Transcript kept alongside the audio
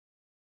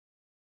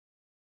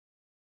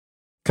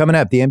Coming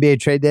up, the NBA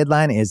trade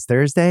deadline is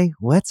Thursday.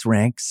 Let's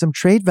rank some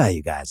trade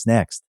value guys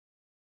next.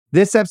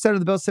 This episode of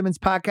the Bill Simmons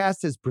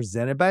podcast is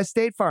presented by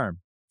State Farm.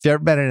 If you've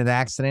ever been in an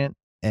accident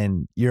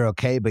and you're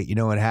okay, but you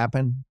know what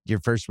happened,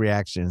 your first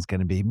reaction is going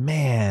to be,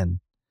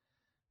 man,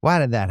 why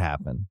did that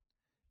happen?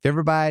 If you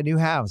ever buy a new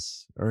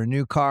house or a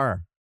new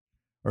car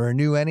or a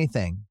new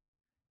anything,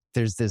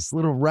 there's this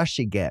little rush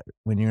you get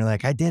when you're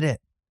like, I did it.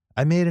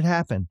 I made it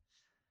happen.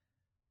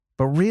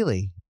 But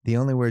really, the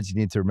only words you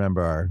need to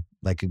remember are,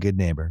 like a good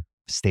neighbor,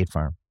 State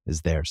Farm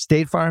is there.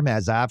 State Farm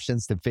has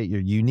options to fit your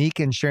unique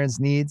insurance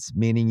needs,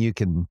 meaning you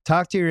can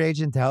talk to your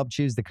agent to help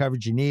choose the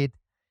coverage you need,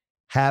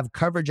 have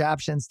coverage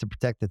options to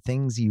protect the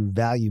things you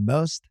value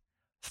most,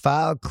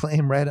 file a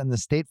claim right on the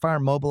State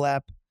Farm mobile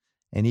app,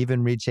 and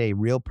even reach a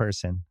real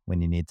person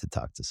when you need to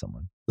talk to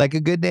someone. Like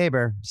a good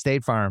neighbor,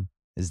 State Farm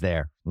is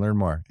there. Learn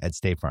more at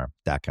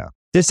statefarm.com.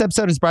 This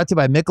episode is brought to you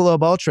by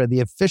Michelob Ultra,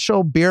 the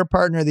official beer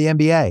partner of the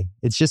NBA.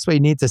 It's just what you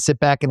need to sit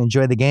back and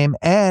enjoy the game,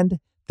 and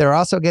they're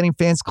also getting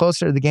fans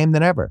closer to the game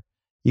than ever.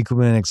 You can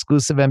win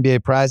exclusive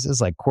NBA prizes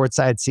like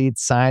courtside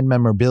seats, signed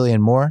memorabilia,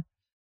 and more.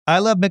 I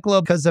love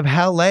Michelob because of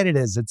how light it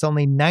is. It's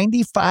only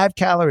 95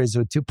 calories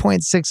with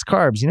 2.6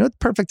 carbs. You know what the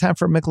perfect time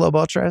for Michelob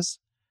Ultra is?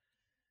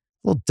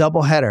 A little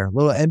doubleheader,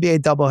 little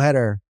NBA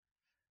doubleheader.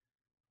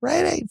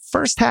 Right?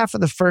 First half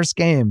of the first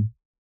game.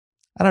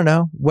 I don't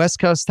know, West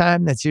Coast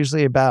time. That's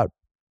usually about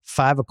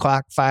 5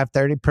 o'clock,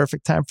 5:30.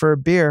 Perfect time for a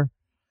beer.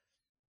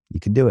 You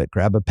can do it.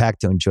 Grab a pack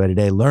to enjoy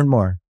today. Learn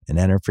more and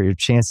enter for your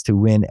chance to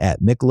win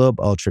at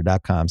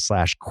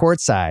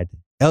michelobultra.com/courtside,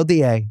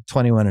 LDA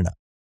 21 and up.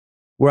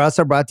 We're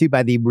also brought to you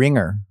by the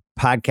Ringer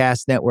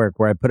Podcast Network,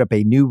 where I put up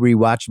a new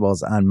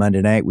Rewatchables on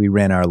Monday night. We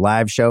ran our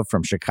live show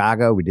from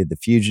Chicago. We did The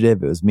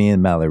Fugitive. It was me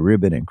and Mallory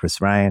Rubin and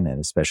Chris Ryan, and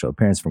a special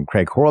appearance from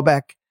Craig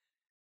Horlbeck.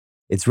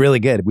 It's really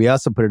good. We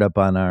also put it up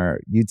on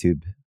our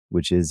YouTube,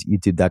 which is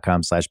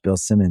youtube.com/Bill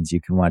Simmons. You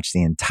can watch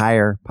the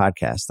entire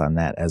podcast on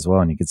that as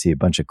well. And you can see a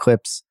bunch of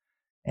clips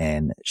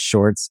and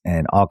shorts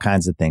and all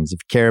kinds of things.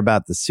 If you care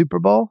about the Super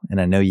Bowl, and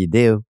I know you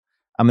do,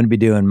 I'm going to be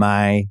doing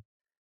my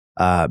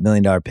 $1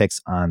 million picks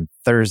on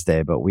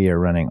Thursday, but we are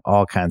running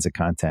all kinds of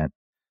content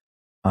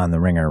on the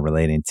Ringer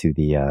relating to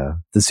the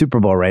Super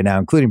Bowl right now,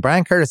 including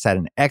Brian Curtis had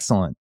an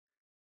excellent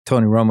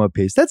Tony Romo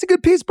piece. That's a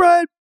good piece,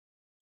 Brian.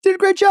 Did a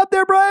great job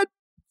there, Brian.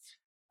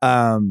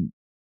 And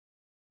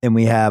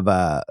we have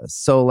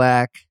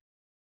Solak,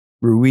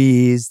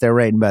 Ruiz. They're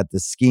writing about the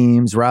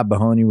schemes. Rob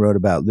Mahoney wrote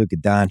about Luka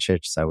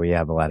Doncic. So we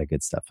have a lot of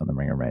good stuff on the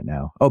Ringer right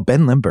now. Oh,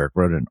 Ben Lindbergh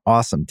wrote an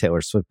awesome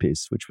Taylor Swift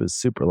piece, which was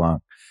super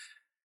long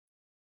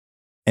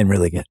and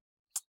really good.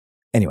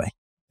 Anyway,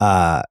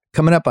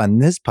 coming up on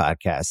this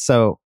podcast.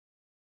 So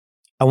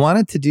I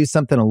wanted to do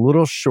something a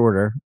little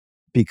shorter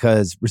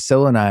because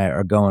Russillo and I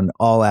are going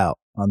all out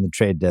on the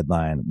trade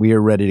deadline. We are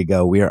ready to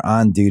go. We are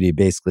on duty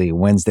basically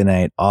Wednesday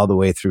night all the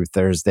way through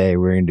Thursday.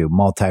 We're going to do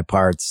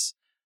multi-parts.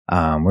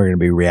 We're going to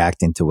be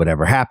reacting to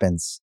whatever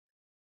happens.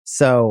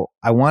 So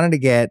I wanted to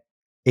get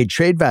a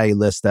trade value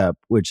list up,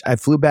 which I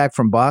flew back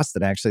from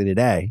Boston actually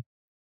today.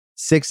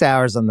 6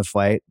 hours on the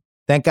flight.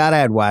 Thank God I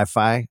had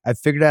Wi-Fi. I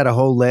figured out a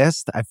whole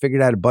list. I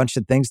figured out a bunch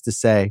of things to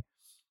say.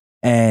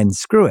 And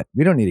screw it.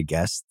 We don't need a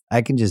guest.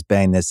 I can just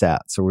bang this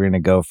out. So we're going to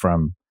go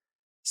from,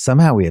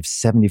 somehow we have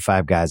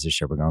 75 guys this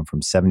year. We're going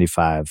from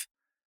 75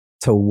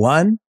 to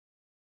 1.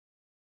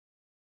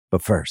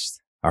 But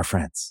first, our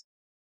friends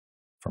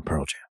from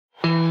Pearl Jam.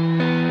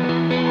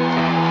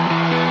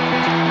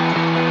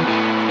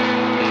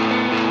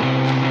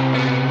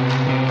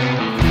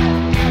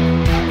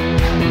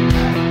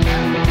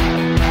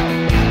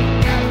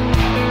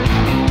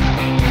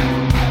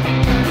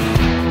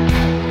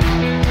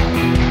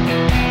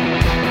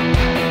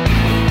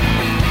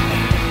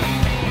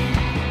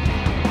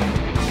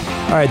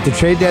 All right, the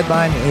trade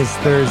deadline is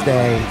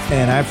Thursday,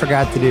 and I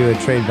forgot to do a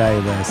trade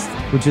value list,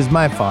 which is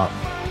my fault.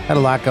 Had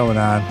a lot going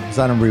on. I was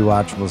on a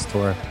Rewatchables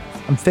tour.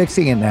 I'm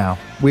fixing it now.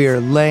 We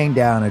are laying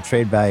down a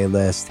trade value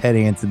list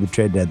heading into the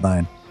trade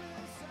deadline.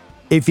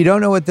 If you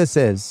don't know what this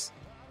is,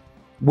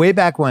 way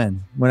back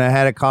when I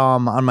had a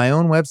column on my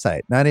own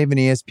website, not even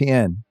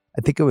ESPN,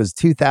 I think it was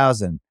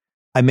 2000,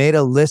 I made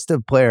a list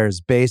of players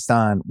based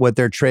on what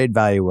their trade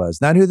value was.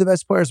 Not who the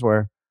best players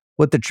were,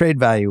 what the trade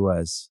value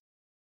was.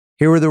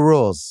 Here were the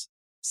rules.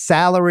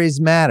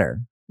 Salaries matter.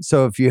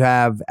 So if you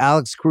have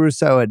Alex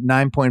Caruso at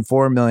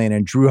 $9.4 million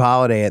and Drew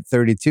Holiday at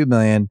 $32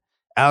 million,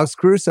 Alex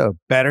Caruso,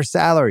 better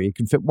salary. You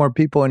can fit more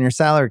people in your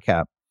salary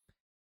cap.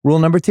 Rule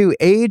number 2,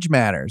 age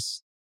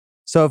matters.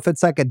 So if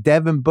it's like a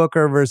Devin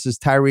Booker versus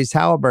Tyrese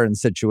Halliburton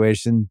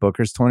situation,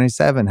 Booker's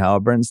 27,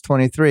 Halliburton's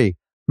 23.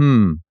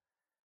 Rule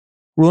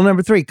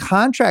number 3,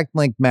 contract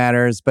length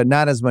matters, but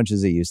not as much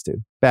as it used to.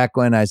 Back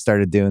when I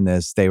started doing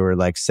this, they were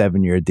like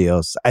 7-year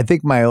deals. I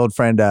think my old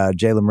friend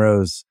Jalen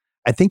Rose,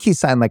 I think he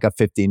signed like a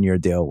 15-year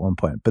deal at one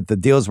point, but the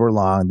deals were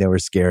long. They were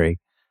scary.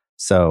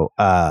 So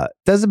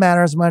doesn't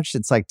matter as much.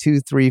 It's like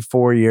 2, 3,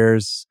 4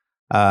 years.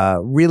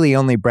 Really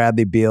only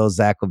Bradley Beal,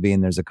 Zach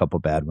LaVine. There's a couple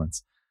bad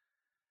ones.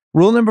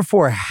 Rule number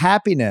 4,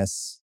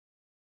 happiness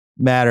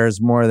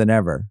matters more than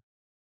ever.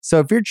 So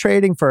if you're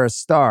trading for a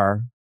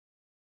star,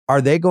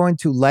 are they going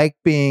to like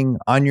being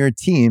on your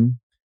team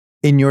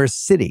in your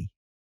city?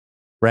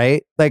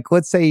 Right? Like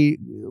let's say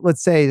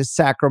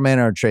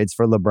Sacramento trades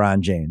for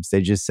LeBron James.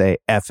 They just say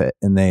F it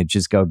and they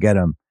just go get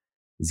him.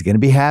 He's going to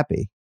be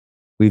happy.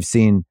 We've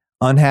seen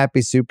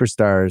unhappy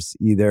superstars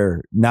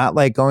either not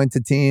like going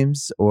to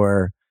teams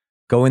or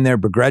going there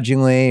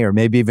begrudgingly or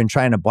maybe even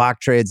trying to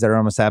block trades that are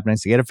almost happening.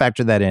 So you got to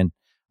factor that in.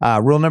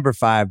 Rule number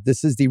 5,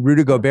 this is the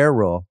Rudy Gobert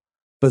rule.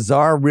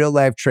 Bizarre real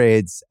life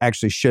trades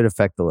actually should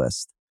affect the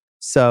list.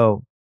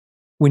 So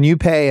when you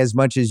pay as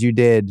much as you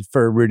did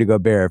for Rudy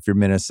Gobert, if you're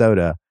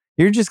Minnesota,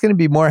 you're just going to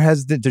be more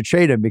hesitant to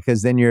trade him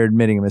because then you're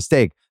admitting a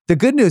mistake. The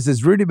good news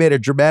is Rudy made a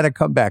dramatic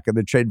comeback in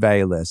the trade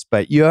value list,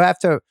 but you have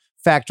to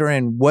factor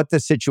in what the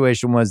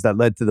situation was that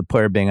led to the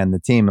player being on the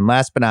team. And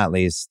last but not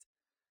least,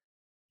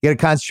 you got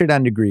to concentrate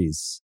on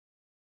degrees.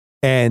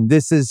 And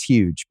this is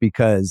huge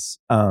because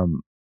a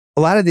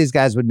lot of these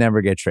guys would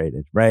never get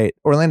traded, right?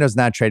 Orlando's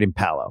not trading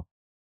Paolo.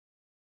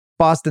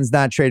 Boston's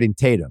not trading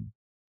Tatum.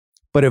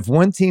 But if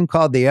one team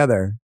called the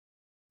other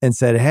and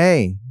said,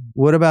 hey,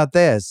 what about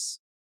this?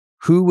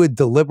 Who would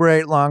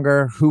deliberate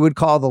longer? Who would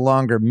call the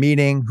longer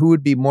meeting? Who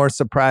would be more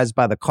surprised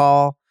by the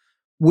call?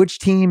 Which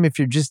team, if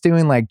you're just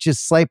doing like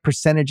just slight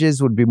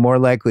percentages, would be more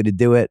likely to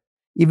do it?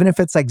 Even if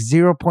it's like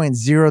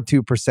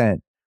 0.02%,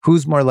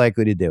 who's more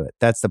likely to do it?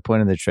 That's the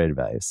point of the trade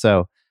value.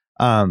 So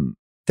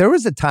there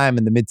was a time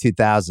in the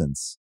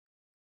mid-2000s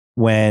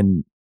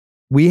when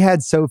we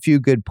had so few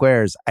good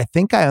players. I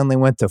think I only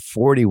went to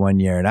 40 one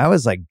year, and I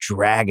was like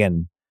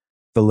dragging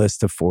the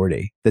list of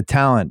 40. The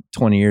talent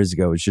 20 years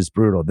ago was just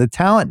brutal. The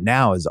talent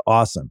now is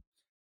awesome.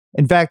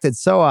 In fact,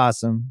 it's so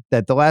awesome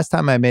that the last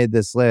time I made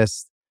this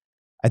list,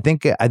 I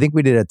think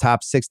we did a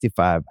top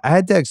 65. I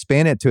had to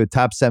expand it to a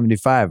top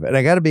 75. And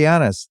I got to be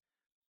honest,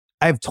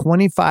 I have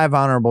 25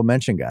 honorable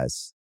mention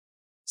guys.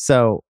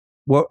 So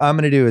what I'm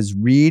going to do is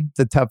read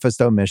the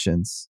toughest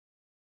omissions,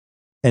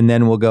 and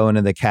then we'll go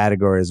into the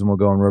categories and we'll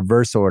go in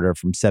reverse order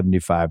from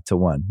 75 to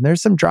 1.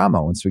 There's some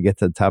drama once we get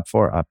to the top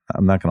 4.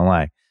 I'm not going to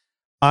lie.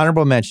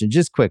 Honorable mention,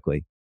 just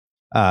quickly.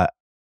 And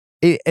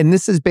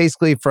this is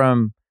basically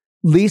from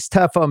least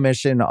tough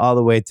omission all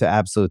the way to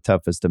absolute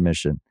toughest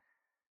omission.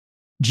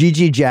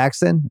 Gigi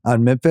Jackson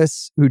on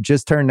Memphis, who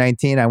just turned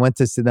 19. I went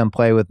to see them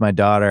play with my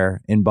daughter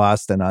in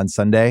Boston on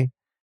Sunday,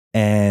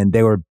 and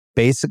they were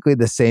basically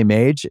the same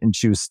age, and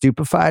she was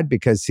stupefied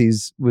because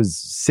was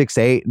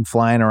 6'8" and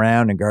flying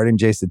around and guarding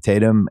Jason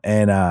Tatum,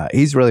 and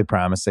he's really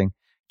promising.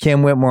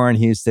 Cam Whitmore in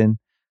Houston,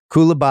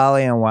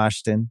 Coulibaly on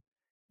Washington,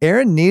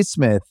 Aaron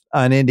Nesmith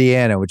on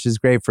Indiana, which is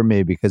great for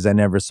me because I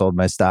never sold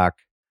my stock.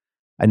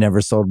 I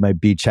never sold my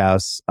beach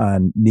house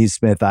on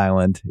Nesmith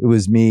Island. It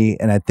was me,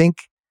 and I think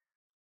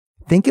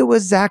it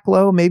was Zach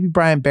Lowe, maybe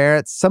Brian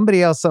Barrett.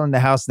 Somebody else owned the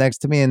house next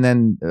to me, and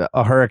then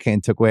a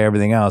hurricane took away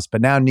everything else.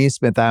 But now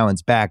Nesmith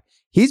Island's back.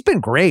 He's been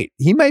great.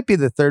 He might be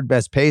the third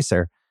best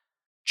pacer.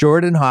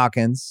 Jordan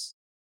Hawkins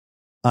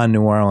on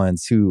New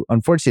Orleans, who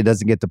unfortunately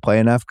doesn't get to play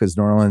enough because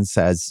New Orleans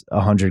has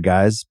 100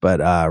 guys, but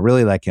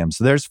really like him.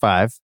 So there's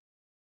 5.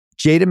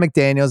 Jaden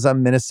McDaniels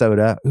on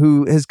Minnesota,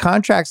 who his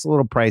contract's a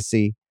little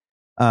pricey.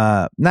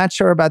 Not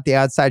sure about the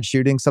outside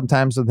shooting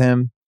sometimes with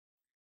him.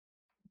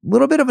 A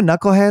little bit of a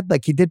knucklehead.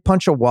 Like he did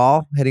punch a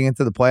wall heading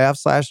into the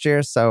playoffs last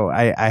year. So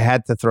I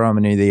had to throw him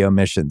into the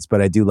omissions,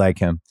 but I do like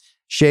him.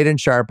 Shaedon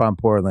Sharpe on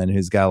Portland,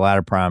 who's got a lot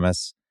of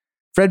promise.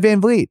 Fred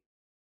VanVleet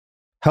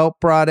helped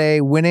brought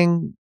a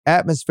winning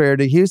atmosphere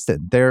to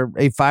Houston. They're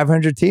a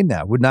 500 team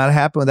now. Would not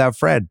happen without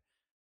Fred.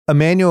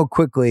 Emmanuel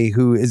Quickley,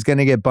 who is going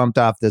to get bumped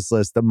off this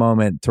list the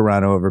moment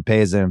Toronto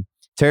overpays him.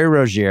 Terry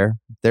Rozier,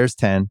 there's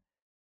 10.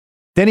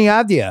 Denny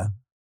Avdia,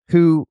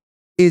 who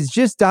is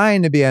just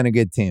dying to be on a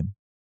good team.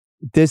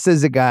 This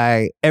is a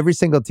guy every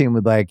single team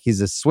would like. He's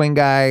a swing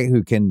guy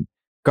who can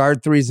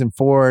guard 3s and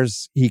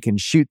 4s. He can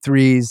shoot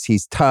 3s.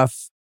 He's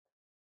tough.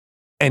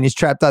 And he's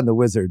trapped on the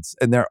Wizards,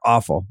 and they're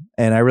awful.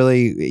 And I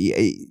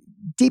really,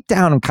 deep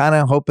down, I'm kind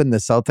of hoping the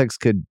Celtics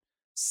could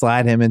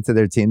slide him into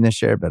their team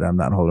this year, but I'm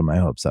not holding my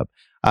hopes up.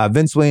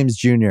 Vince Williams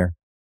Jr.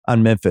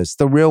 on Memphis.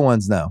 The real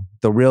ones know.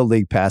 The real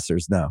league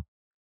passers know.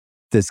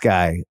 This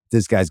guy's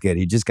good.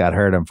 He just got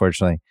hurt,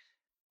 unfortunately.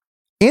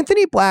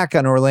 Anthony Black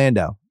on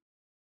Orlando.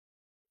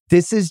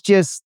 This is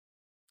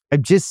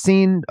I've just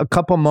seen a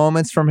couple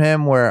moments from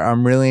him where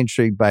I'm really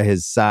intrigued by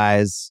his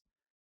size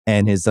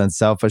and his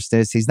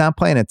unselfishness. He's not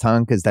playing a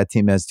ton because that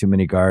team has too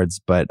many guards,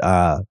 but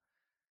I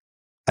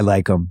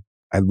like him.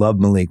 I love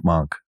Malik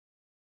Monk,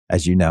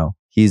 as you know.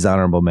 He's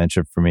honorable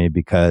mention for me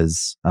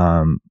because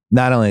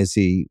not only is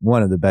he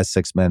one of the best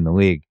 6 men in the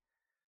league,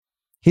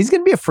 he's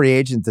going to be a free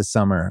agent this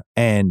summer,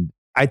 and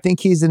I think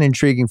he's an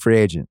intriguing free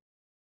agent.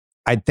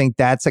 I think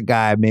that's a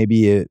guy maybe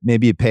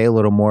you pay a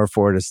little more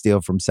for to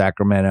steal from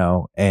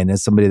Sacramento, and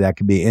is somebody that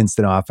could be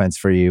instant offense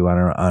for you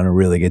on a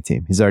really good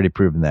team. He's already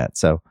proven that.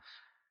 So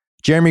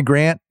Jeremy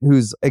Grant,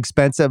 who's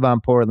expensive on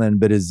Portland,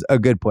 but is a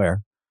good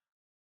player.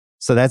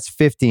 So that's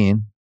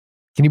 15.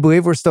 Can you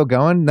believe we're still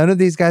going? None of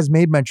these guys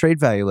made my trade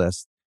value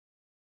list.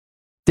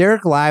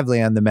 Derek Lively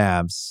on the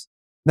Mavs.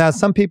 Now,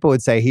 some people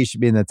would say he should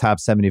be in the top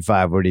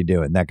 75. What are you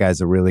doing? That guy's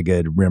a really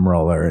good rim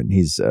roller, and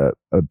he's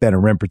been a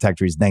rim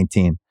protector. He's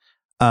 19.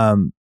 I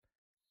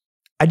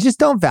just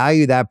don't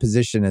value that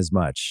position as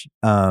much.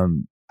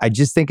 I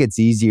just think it's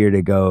easier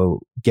to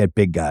go get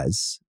big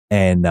guys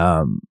and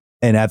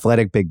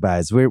athletic big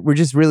guys. We're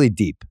just really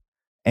deep,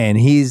 and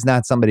he's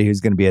not somebody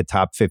who's going to be a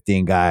top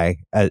 15 guy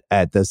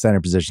at the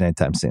center position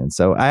anytime soon.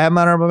 So I have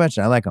my honorable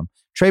mention. I like him.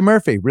 Trey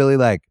Murphy, really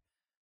like.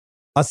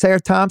 Ausar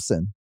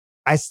Thompson.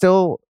 I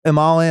still am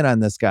all in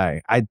on this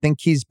guy. I think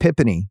he's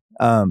Pippin-y.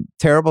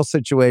 Terrible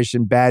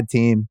situation, bad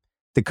team.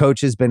 The coach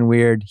has been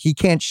weird. He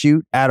can't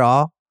shoot at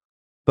all,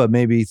 but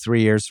maybe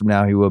 3 years from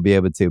now he will be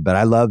able to. But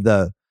I love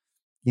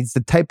he's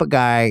the type of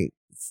guy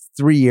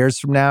 3 years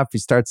from now, if he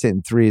starts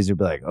hitting threes, you'll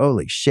be like,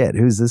 holy shit,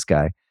 who's this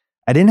guy?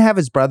 I didn't have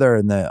his brother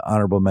in the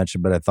honorable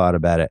mention, but I thought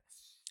about it.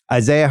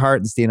 Isaiah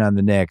Hartenstein on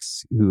the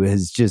Knicks, who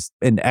is just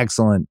an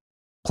excellent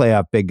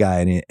playoff big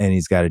guy, and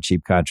he's got a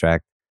cheap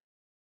contract.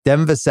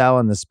 Devin Vassell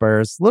on the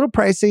Spurs, a little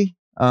pricey.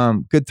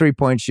 Good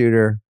 3-point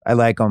shooter. I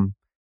like him.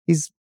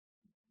 He's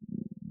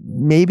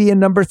maybe a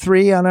number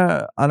 3 on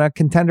a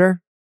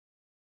contender.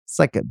 It's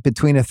like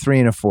between a 3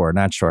 and a 4,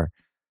 not sure.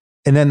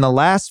 And then the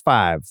last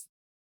 5,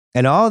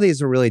 and all of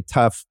these are really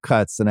tough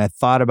cuts. And I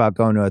thought about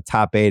going to a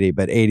top 80,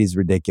 but 80 is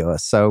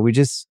ridiculous. So we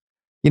just,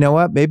 you know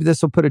what? Maybe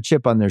this will put a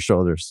chip on their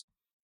shoulders.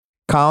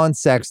 Colin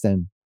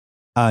Sexton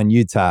on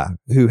Utah,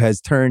 who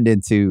has turned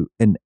into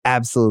an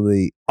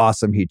absolutely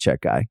awesome heat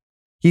check guy.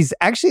 He's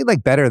actually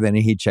like better than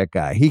a heat check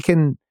guy. He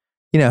can,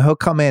 he'll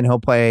come in, he'll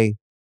play,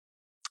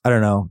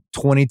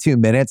 22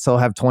 minutes. He'll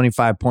have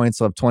 25 points.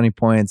 He'll have 20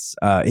 points.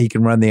 He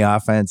can run the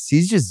offense.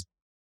 He's just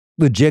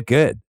legit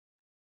good.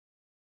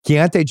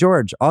 Keontae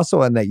George,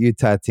 also on that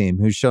Utah team,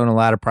 who's shown a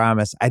lot of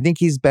promise. I think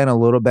he's been a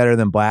little better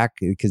than Black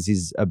because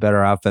he's a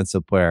better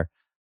offensive player.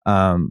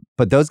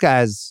 But those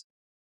guys,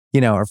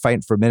 are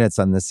fighting for minutes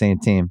on the same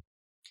team.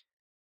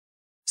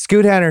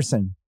 Scoot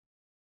Henderson.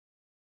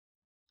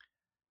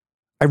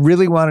 I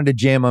really wanted to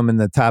jam him in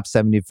the top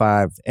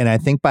 75. And I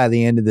think by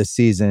the end of the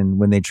season,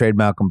 when they trade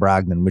Malcolm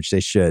Brogdon, which they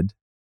should,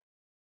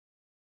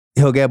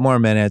 he'll get more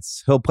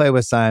minutes. He'll play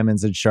with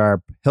Simons and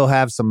Sharp. He'll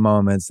have some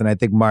moments. And I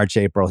think March,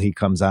 April, he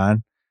comes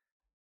on.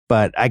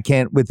 But I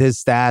can't, with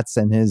his stats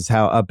and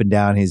how up and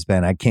down he's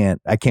been, I can't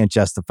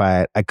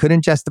justify it. I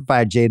couldn't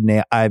justify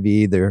Jaden Ivey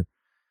either.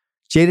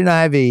 Jaden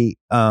Ivey,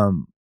 I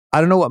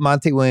don't know what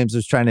Monty Williams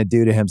was trying to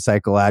do to him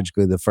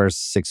psychologically the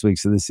first 6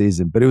 weeks of the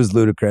season, but it was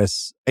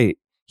ludicrous. He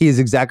is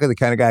exactly the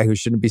kind of guy who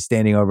shouldn't be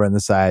standing over on the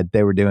side.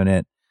 They were doing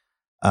it.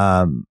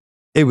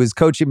 It was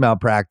coaching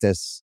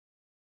malpractice,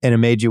 and it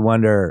made you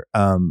wonder,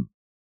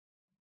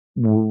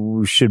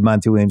 should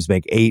Monty Williams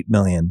make $8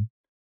 million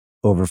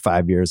over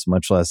 5 years,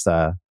 much less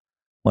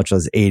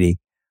 80.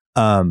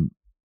 I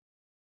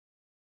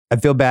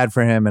feel bad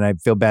for him, and I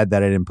feel bad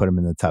that I didn't put him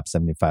in the top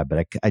 75,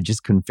 but I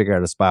just couldn't figure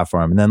out a spot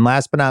for him. And then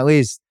last but not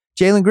least,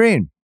 Jalen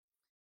Green.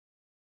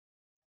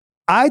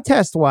 Eye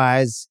test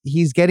wise,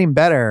 he's getting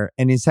better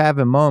and he's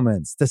having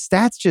moments. The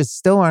stats just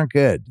still aren't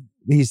good.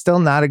 He's still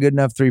not a good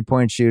enough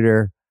 3-point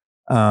shooter.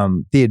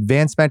 The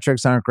advanced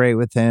metrics aren't great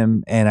with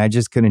him, and I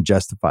just couldn't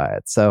justify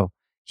it. So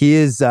he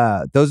is,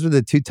 those were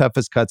the 2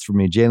 toughest cuts for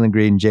me, Jalen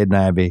Green and Jaden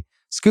Ivey.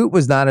 Scoot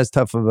was not as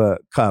tough of a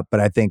cut, but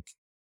I think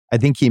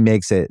he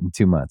makes it in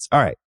 2 months.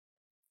 All right,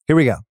 here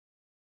we go.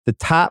 The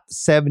top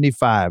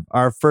 75.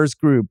 Our first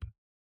group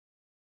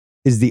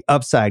is the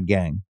Upside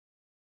Gang.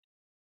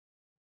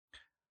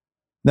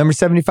 Number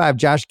 75,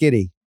 Josh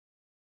Giddey.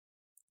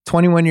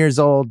 21 years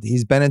old.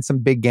 He's been in some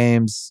big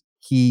games.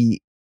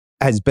 He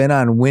has been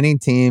on winning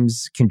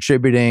teams,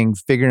 contributing,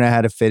 figuring out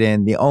how to fit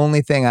in. The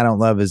only thing I don't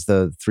love is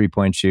the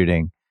 3-point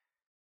shooting.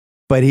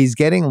 But he's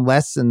getting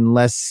less and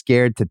less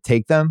scared to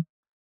take them.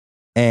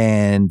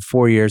 And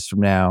 4 years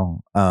from now,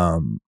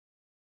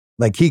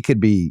 he could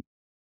be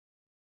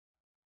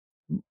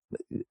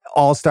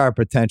all-star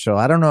potential.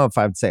 I don't know if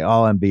I would say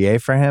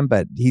all-NBA for him,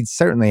 but he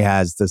certainly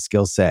has the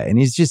skill set, and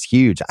he's just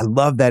huge. I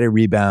love that he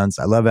rebounds.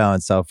 I love how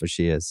unselfish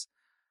he is.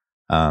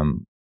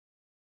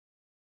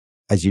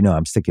 As you know,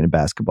 I'm sticking to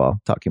basketball,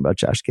 talking about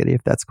Josh Giddey,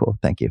 if that's cool.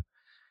 Thank you.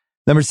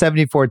 Number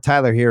 74,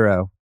 Tyler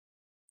Hero.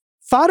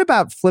 Thought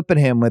about flipping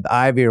him with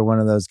Ivy or one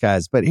of those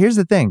guys, but here's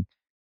the thing.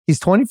 He's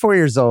 24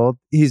 years old.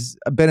 He's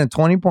been a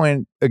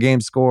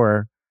 20-point-a-game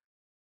scorer.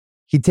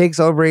 He takes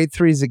over 8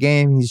 threes a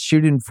game. He's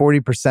shooting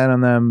 40% on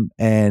them,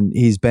 and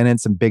he's been in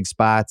some big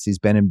spots. He's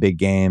been in big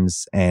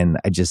games, and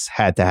I just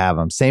had to have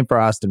him. Same for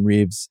Austin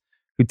Reeves,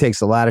 who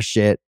takes a lot of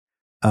shit.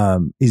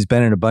 He's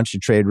been in a bunch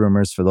of trade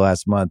rumors for the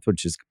last month,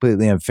 which is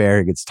completely unfair.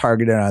 He gets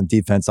targeted on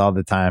defense all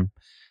the time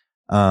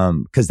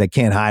because they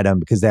can't hide him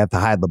because they have to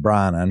hide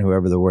LeBron on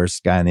whoever the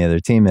worst guy on the other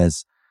team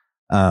is.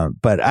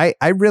 But I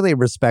really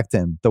respect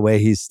him, the way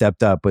he's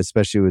stepped up,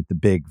 especially with the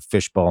big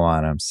fishbowl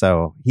on him.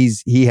 So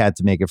he had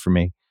to make it for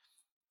me.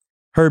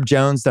 Herb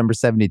Jones, number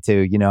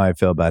 72. You know how I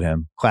feel about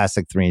him.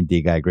 Classic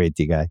 3-and-D guy, great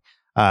D guy.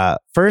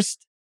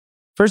 First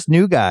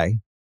new guy,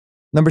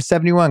 number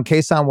 71,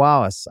 Cason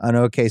Wallace on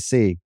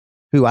OKC,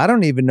 who I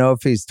don't even know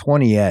if he's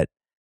 20 yet.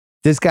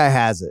 This guy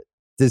has it.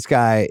 this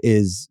guy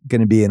is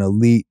going to be an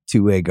elite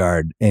two-way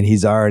guard, and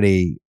he's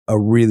already a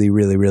really,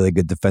 really, really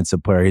good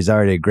defensive player. He's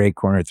already a great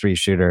corner three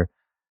shooter.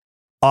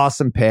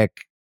 Awesome pick.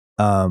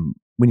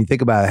 When you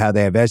think about how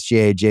they have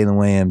SGA, Jalen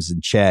Williams,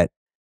 and Chet,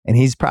 and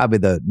he's probably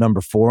the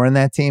number 4 in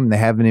that team. They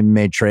haven't even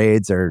made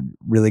trades or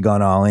really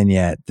gone all in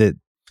yet.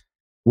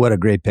 What a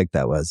great pick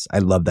that was. I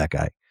love that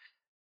guy.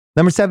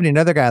 Number 70,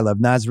 another guy I love,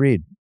 Naz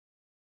Reid.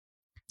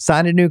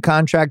 Signed a new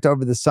contract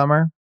over the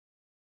summer.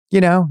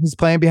 He's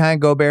playing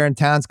behind Gobert and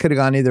Towns. Could have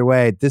gone either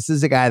way. This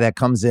is a guy that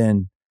comes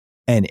in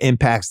and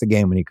impacts the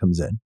game when he comes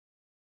in.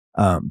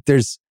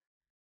 The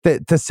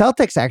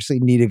Celtics actually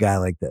need a guy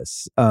like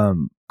this.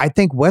 I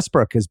think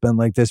Westbrook has been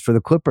like this for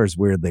the Clippers,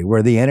 weirdly,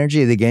 where the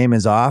energy of the game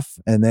is off,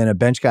 and then a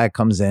bench guy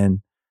comes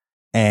in,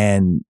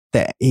 and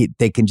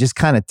they can just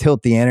kind of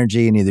tilt the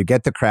energy and either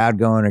get the crowd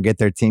going or get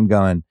their team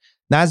going.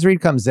 Naz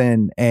Reid comes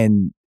in,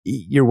 and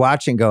you're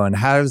watching going,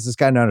 how is this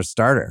guy not a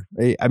starter?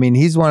 I mean,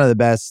 he's one of the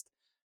best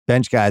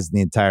bench guys in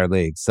the entire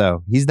league.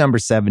 So he's number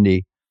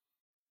 70.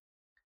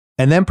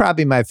 And then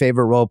probably my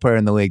favorite role player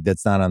in the league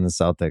that's not on the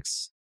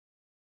Celtics,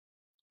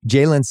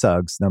 Jalen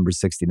Suggs, number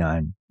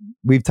 69.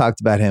 We've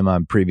talked about him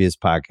on previous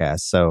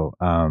podcasts, so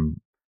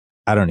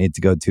I don't need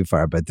to go too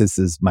far, but this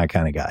is my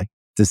kind of guy.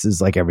 This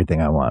is like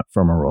everything I want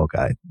from a role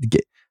guy.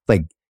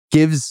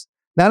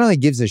 Not only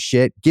gives a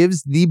shit,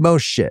 gives the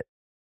most shit.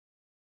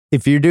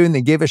 If you're doing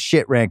the give a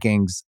shit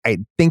rankings, I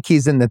think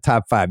he's in the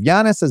top 5.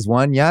 Giannis is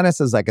one. Giannis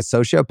is like a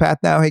sociopath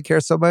now. He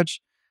cares so much.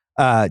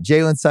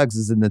 Jalen Suggs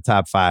is in the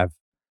top 5.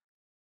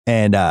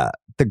 And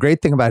the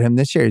great thing about him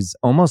this year is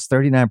almost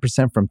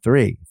 39% from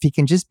 3. If he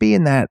can just be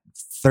in that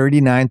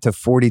 39 to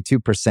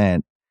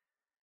 42%,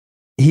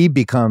 he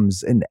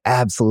becomes an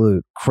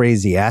absolute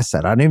crazy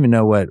asset. I don't even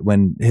know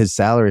when his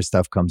salary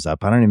stuff comes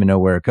up, I don't even know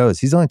where it goes.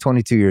 He's only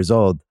 22 years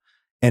old.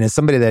 And as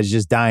somebody that's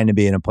just dying to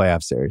be in a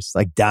playoff series,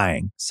 like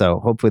dying. So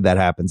hopefully that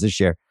happens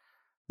this year.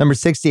 Number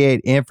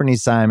 68, Anthony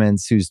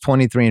Simons, who's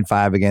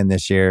 23-5 again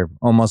this year,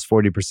 almost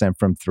 40%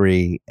 from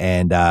 3.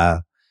 And I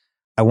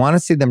want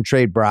to see them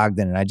trade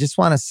Brogdon. And I just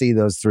want to see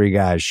those 3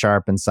 guys,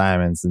 Sharp and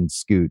Simons and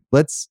Scoot.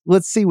 Let's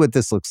see what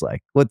this looks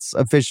like. Let's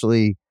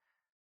officially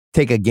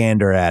take a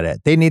gander at it.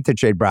 They need to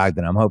trade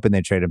Brogdon. I'm hoping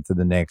they trade him to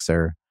the Knicks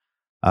or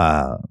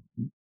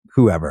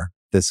whoever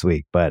this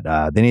week, but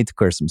they need to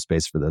clear some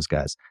space for those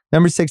guys.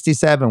 Number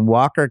 67,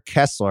 Walker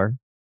Kessler,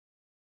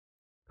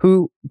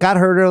 who got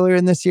hurt earlier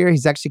in this year.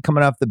 He's actually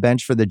coming off the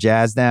bench for the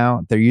Jazz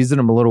now. They're using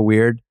him a little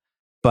weird,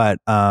 but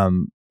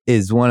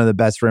is one of the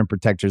best rim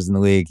protectors in the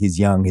league. He's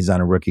young. He's on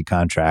a rookie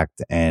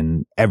contract,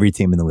 and every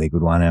team in the league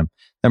would want him.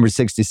 Number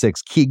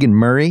 66, Keegan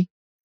Murray.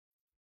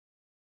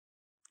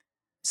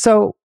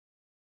 So,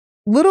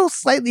 little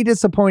slightly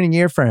disappointing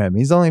year for him.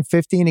 He's only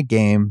 15 a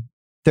game.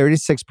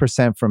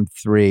 36% from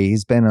 3.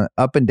 He's been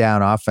up and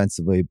down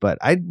offensively, but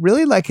I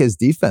really like his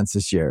defense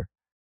this year.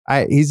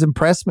 He's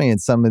impressed me in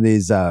some of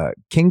these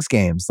Kings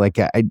games. Like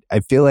I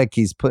feel like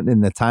he's putting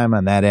in the time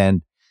on that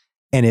end,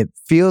 and it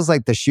feels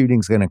like the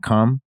shooting's going to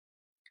come.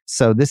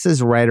 So this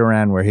is right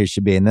around where he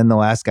should be. And then the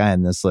last guy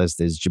on this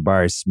list is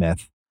Jabari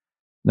Smith,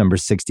 number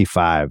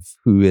 65,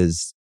 who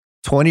is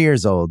 20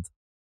 years old,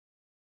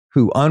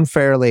 who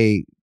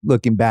unfairly,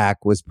 looking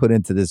back, was put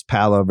into this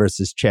Paolo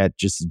versus Chet,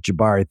 just a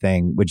Jabari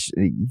thing, which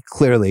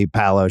clearly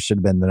Paolo should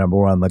have been the number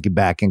 1 looking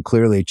back, and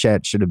clearly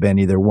Chet should have been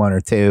either 1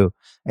 or 2,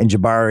 and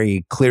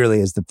Jabari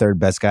clearly is the 3rd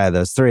best guy of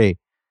those 3.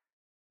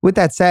 With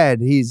that said,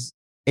 he's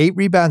 8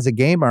 rebounds a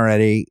game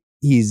already.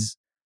 He's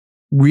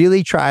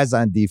really tries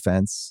on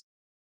defense,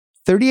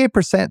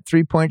 38%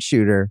 three-point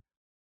shooter,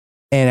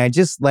 and I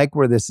just like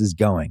where this is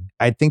going.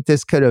 I think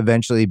this could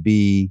eventually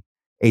be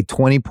a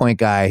 20-point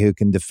guy who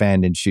can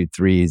defend and shoot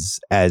threes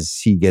as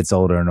he gets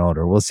older and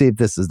older. We'll see if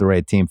this is the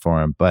right team for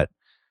him, but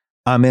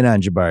I'm in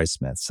on Jabari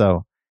Smith.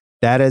 So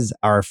that is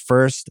our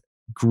first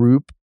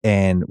group,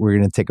 and we're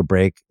going to take a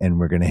break, and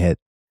we're going to hit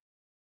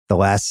the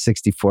last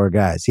 64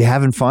 guys. You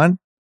having fun?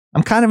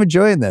 I'm kind of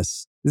enjoying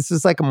this. This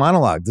is like a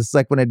monologue. This is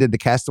like when I did the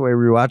Castaway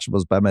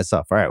Rewatchables by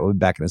myself. All right, we'll be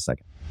back in a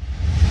second.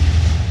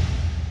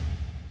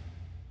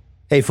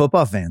 Hey,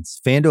 football fans,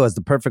 FanDuel is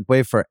the perfect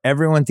way for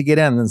everyone to get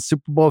in on the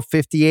Super Bowl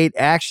 58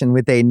 action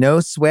with a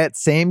no-sweat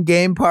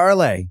same-game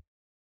parlay.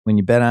 When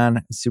you bet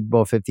on Super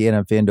Bowl 58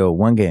 on FanDuel,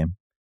 one game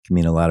can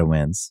mean a lot of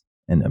wins.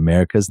 And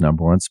America's #1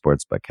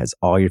 sportsbook has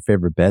all your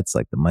favorite bets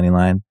like the money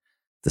line,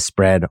 the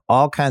spread,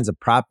 all kinds of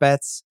prop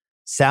bets.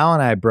 Sal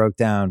and I broke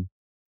down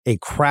a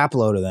crap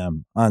load of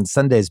them on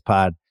Sunday's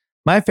pod.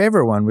 My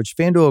favorite one, which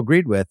FanDuel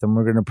agreed with, and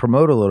we're going to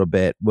promote a little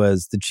bit,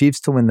 was the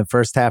Chiefs to win the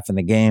first half in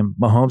the game,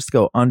 Mahomes to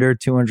go under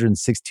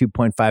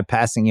 262.5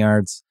 passing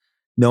yards,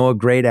 Noah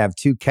Gray to have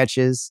 2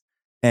 catches,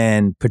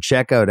 and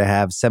Pacheco to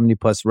have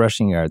 70-plus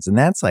rushing yards. And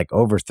that's like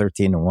over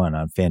 13-1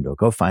 on FanDuel.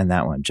 Go find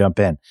that one. Jump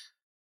in.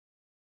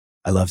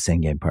 I love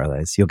same-game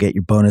parlays. You'll get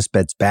your bonus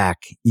bets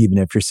back, even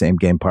if your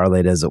same-game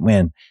parlay doesn't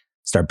win.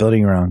 Start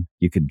building your own.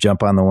 You could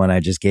jump on the one I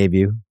just gave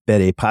you.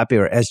 Bet a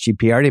popular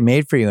SGP already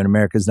made for you in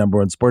America's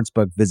 #1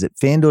 sportsbook. Visit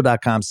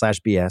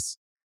FanDuel.com/BS.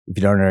 If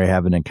you don't already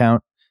have an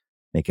account,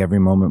 make every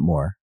moment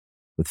more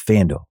with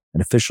FanDuel,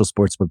 an official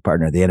sportsbook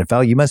partner of the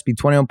NFL. You must be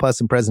 21 plus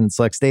and present in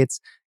select states.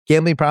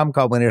 Gambling problem?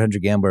 Call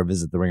 1-800-GAMBLER or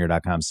visit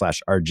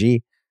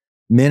theringer.com/RG.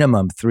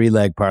 Minimum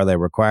 3-leg parlay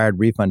required.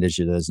 Refund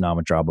issued as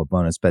non-withdrawable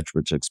bonus bet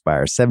which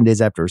expires 7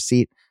 days after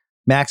receipt.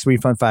 Max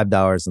refund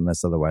 $5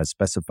 unless otherwise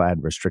specified.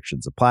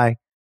 Restrictions apply.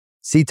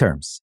 See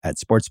terms at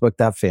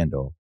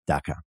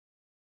sportsbook.fanduel.com.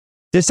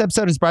 This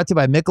episode is brought to you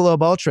by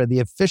Michelob Ultra,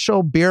 the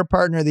official beer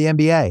partner of the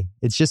NBA.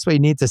 It's just what you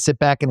need to sit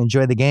back and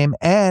enjoy the game,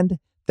 and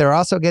they're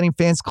also getting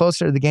fans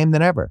closer to the game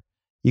than ever.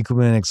 You can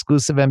win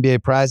exclusive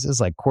NBA prizes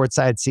like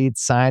courtside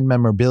seats, signed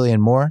memorabilia,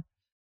 and more.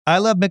 I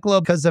love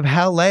Michelob because of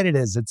how light it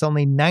is. It's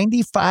only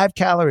 95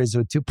 calories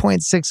with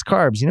 2.6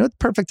 carbs. You know what the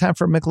perfect time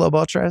for Michelob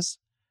Ultra is?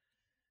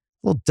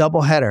 Little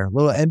doubleheader,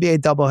 little NBA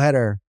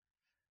doubleheader.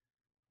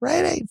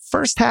 Right?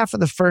 First half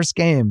of the first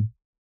game.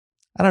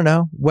 I don't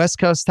know, West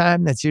Coast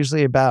time. That's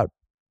usually about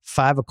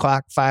 5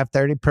 o'clock,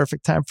 5:30.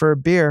 Perfect time for a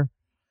beer.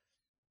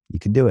 You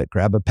can do it.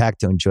 Grab a pack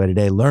to enjoy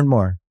today. Learn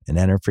more and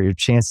enter for your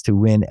chance to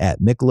win at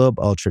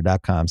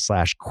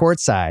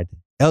MichelobUltra.com/courtside.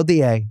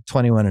 LDA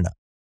 21 and up.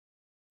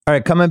 All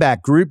right, coming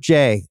back. Group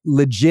J,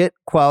 legit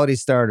quality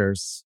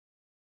starters.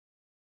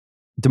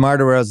 DeMar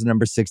DeRozan,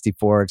 number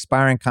 64,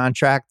 expiring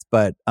contract,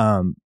 but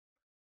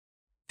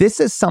this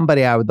is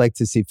somebody I would like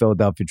to see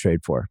Philadelphia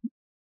trade for.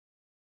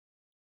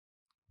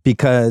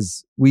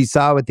 Because we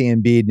saw with the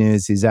Embiid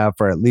news, he's out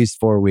for at least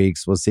 4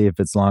 weeks. We'll see if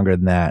it's longer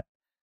than that.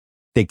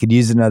 They could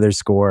use another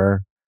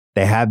scorer.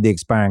 They have the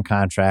expiring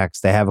contracts.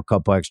 They have a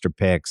couple extra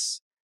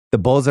picks. The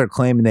Bulls are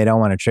claiming they don't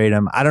want to trade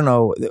him. I don't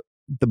know.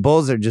 The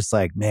Bulls are just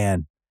like,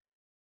 man,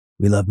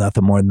 we love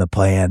nothing more than the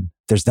play-in.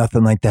 There's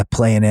nothing like that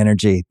play-in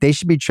energy. They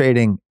should be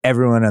trading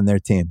everyone on their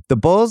team. The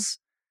Bulls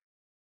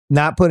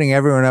not putting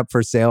everyone up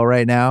for sale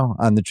right now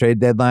on the trade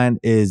deadline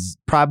is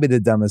probably the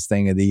dumbest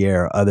thing of the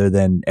year, other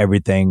than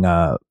everything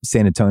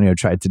San Antonio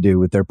tried to do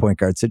with their point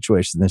guard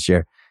situation this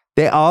year.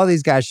 All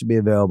these guys should be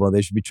available.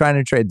 They should be trying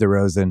to trade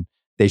DeRozan.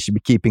 They should be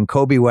keeping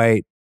Kobe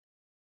White.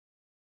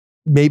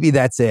 Maybe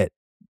that's it.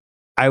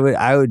 I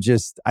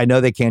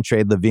know they can't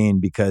trade LaVine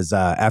because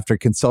after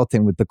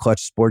consulting with the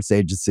Clutch Sports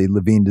Agency,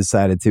 LaVine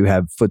decided to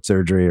have foot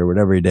surgery or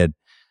whatever he did.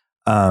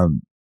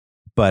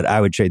 But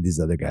I would trade these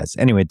other guys.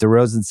 Anyway,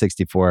 DeRozan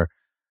 64.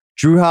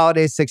 Drew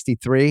Holiday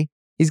 63.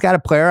 He's got a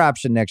player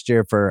option next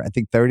year for, I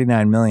think,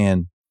 $39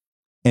 million.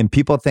 And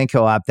people think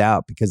he'll opt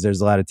out because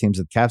there's a lot of teams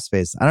with cap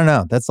space. I don't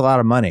know. That's a lot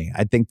of money.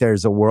 I think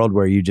there's a world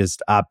where you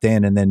just opt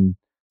in and then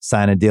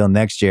sign a deal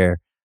next year.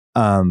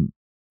 I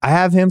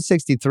have him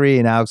 63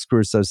 and Alex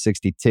Caruso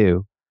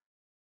 62.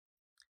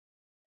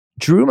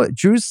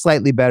 Drew's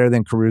slightly better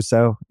than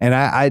Caruso, and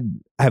I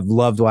have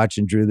loved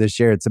watching Drew this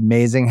year. It's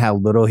amazing how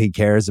little he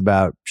cares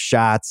about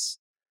shots,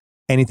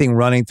 anything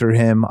running through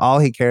him. All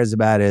he cares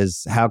about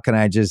is how can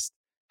I just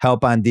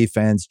help on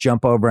defense,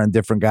 jump over on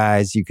different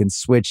guys. You can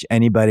switch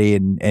anybody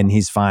and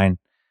he's fine.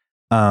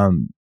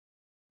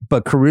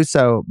 But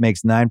Caruso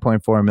makes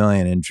 $9.4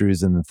 million and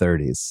Drew's in the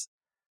 30s.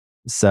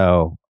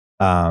 So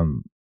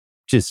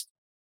just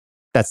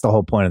that's the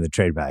whole point of the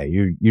trade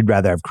value. You'd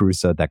rather have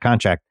Caruso at that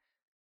contract.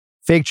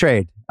 Fake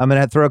trade. I'm going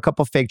to throw a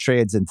couple fake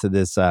trades into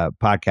this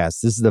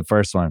podcast. This is the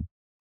first one.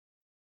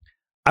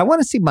 I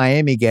want to see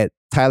Miami get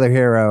Tyler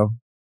Hero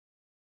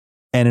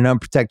and an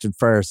unprotected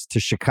first to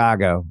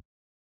Chicago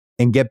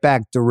and get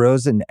back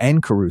DeRozan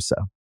and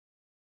Caruso.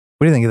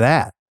 What do you think of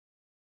that?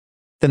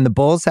 Then the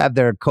Bulls have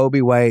their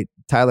Kobe White,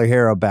 Tyler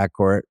Hero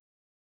backcourt.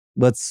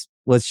 Let's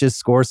just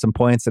score some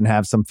points and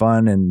have some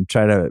fun and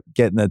try to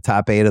get in the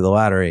top 8 of the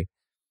lottery.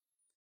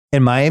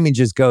 And Miami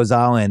just goes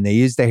all in. They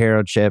use the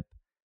Hero chip.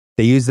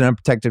 They use an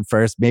unprotected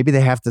first. Maybe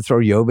they have to throw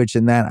Jovic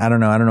in that. I don't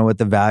know. I don't know what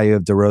the value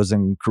of DeRozan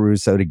and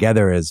Caruso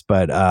together is,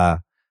 but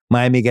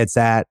Miami gets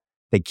that.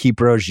 They keep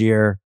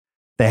Rozier.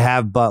 They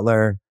have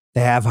Butler.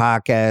 They have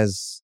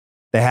Jaquez.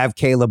 They have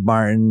Caleb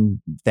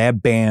Martin. They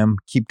have Bam.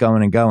 Keep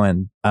going and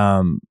going.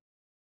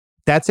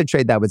 That's a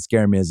trade that would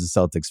scare me as a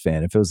Celtics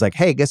fan. If it was like,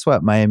 hey, guess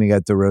what? Miami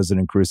got DeRozan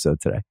and Caruso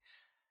today.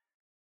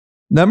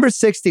 Number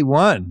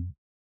 61.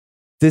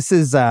 This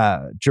is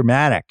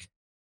dramatic.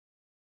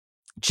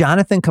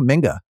 Jonathan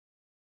Kuminga,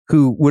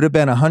 who would have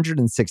been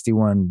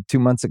 161 2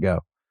 months ago.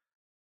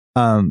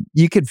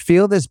 You could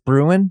feel this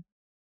brewing.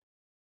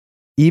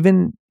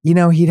 Even,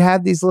 he'd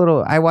have these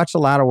little, I watch a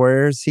lot of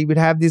Warriors. He would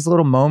have these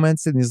little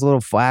moments and these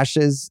little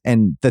flashes.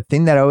 And the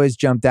thing that always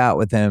jumped out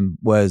with him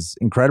was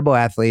incredible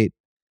athlete,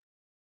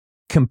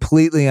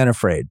 completely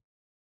unafraid.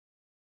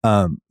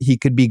 He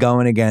could be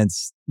going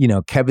against,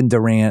 Kevin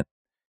Durant.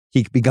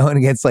 He could be going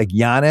against like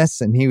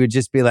Giannis, and he would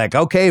just be like,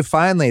 okay,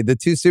 finally, the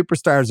two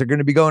superstars are going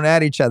to be going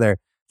at each other.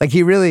 Like,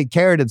 he really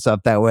carried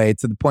himself that way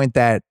to the point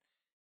that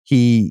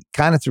he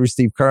kind of threw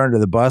Steve Kerr under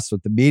the bus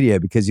with the media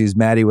because he was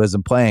mad he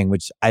wasn't playing,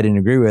 which I didn't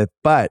agree with,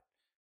 but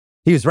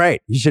he was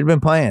right. He should have been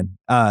playing.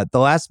 The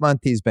last month,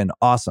 he's been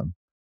awesome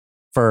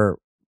for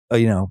a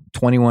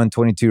 21,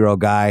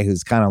 22-year-old guy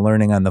who's kind of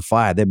learning on the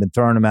fly. They've been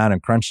throwing him out in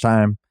crunch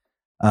time.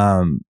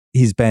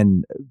 He's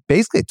been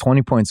basically a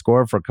 20-point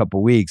scorer for a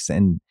couple of weeks,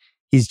 and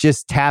he's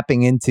just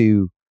tapping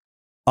into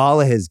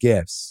all of his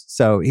gifts.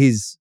 So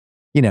he's,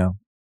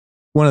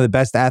 one of the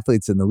best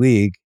athletes in the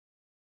league,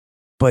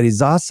 but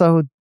he's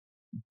also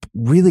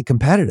really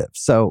competitive.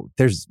 So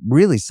there's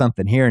really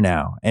something here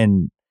now.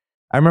 And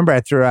I remember I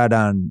threw out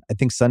on, I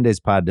think Sunday's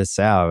pod to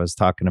Sal, I was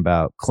talking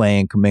about Clay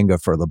and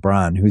Kuminga for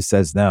LeBron. Who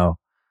says no?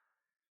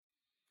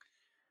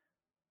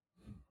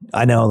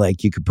 I know,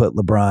 like, you could put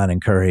LeBron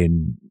and Curry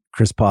and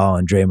Chris Paul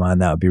and Draymond.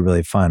 That would be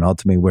really fun.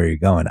 Ultimately, where you're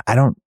going. I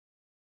don't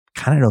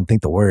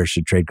think the Warriors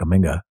should trade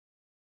Kuminga.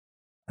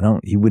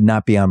 He would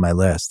not be on my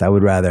list. I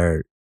would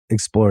rather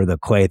explore the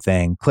Clay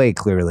thing. Clay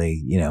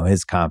clearly,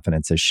 his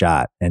confidence is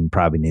shot and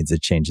probably needs a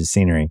change of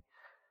scenery.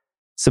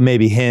 So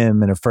maybe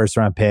him and a first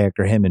round pick,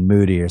 or him and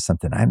Moody or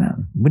something.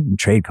 Wouldn't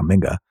trade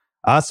Kuminga.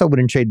 I also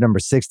wouldn't trade number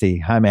 60,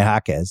 Jaime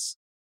Jaquez,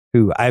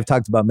 who I've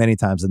talked about many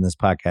times in this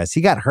podcast.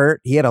 He got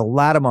hurt. He had a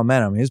lot of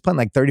momentum. He was playing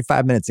like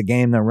 35 minutes a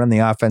game. They run the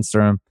offense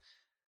through him.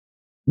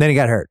 Then he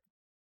got hurt.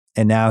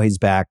 And now he's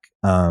back.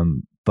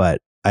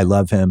 But I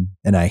love him,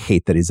 and I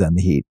hate that he's on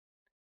the Heat.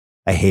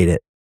 I hate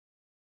it.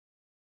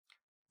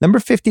 Number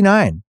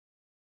 59.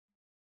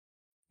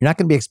 You're not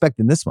going to be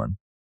expecting this one.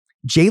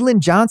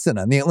 Jalen Johnson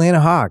on the Atlanta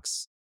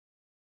Hawks.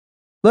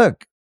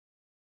 Look,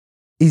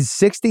 he's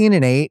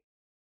 16-8.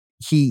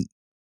 He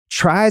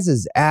tries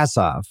his ass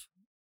off,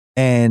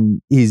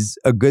 and he's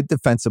a good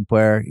defensive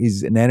player.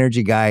 He's an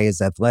energy guy.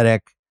 He's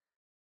athletic.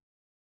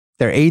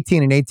 They're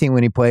 18-18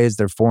 when he plays.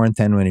 They're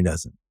 4-10 when he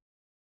doesn't.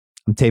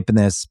 I'm taping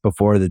this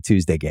before the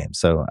Tuesday game,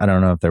 so I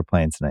don't know if they're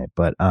playing tonight,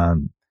 but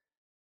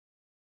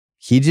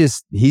he's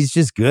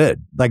just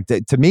good. Like,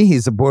 to me,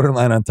 he's a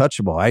borderline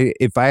untouchable.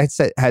 If I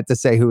had to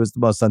say who was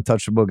the most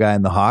untouchable guy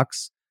in the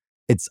Hawks,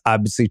 it's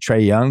obviously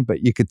Trae Young,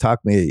 but you could talk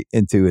me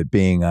into it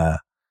being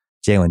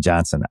Jalen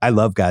Johnson. I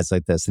love guys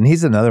like this, and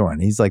he's another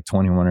one. He's like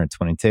 21 or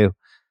 22.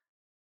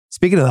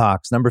 Speaking of the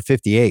Hawks, number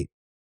 58,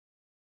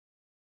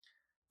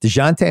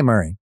 DeJounte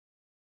Murray.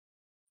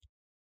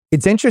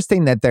 It's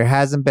interesting that there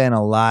hasn't been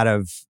a lot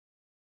of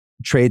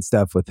trade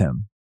stuff with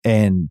him.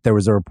 And there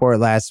was a report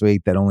last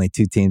week that only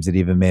two teams had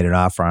even made an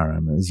offer on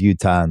him. It was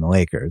Utah and the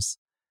Lakers.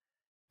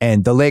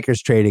 And the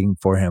Lakers trading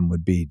for him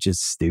would be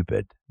just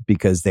stupid,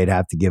 because they'd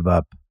have to give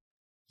up,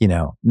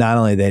 not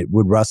only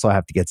would Russell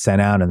have to get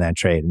sent out in that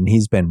trade, and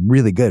he's been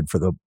really good for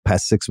the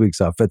past 6 weeks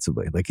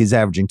offensively. Like, he's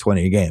averaging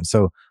 20 a game.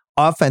 So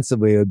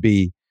offensively, it would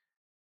be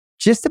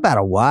just about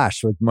a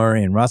wash with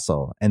Murray and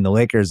Russell. And the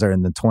Lakers are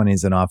in the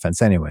 20s in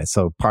offense anyway.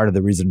 So part of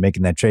the reason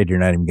making that trade, you're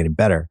not even getting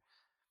better.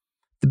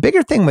 The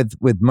bigger thing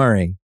with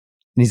Murray,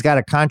 and he's got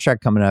a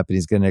contract coming up and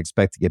he's going to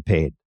expect to get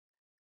paid.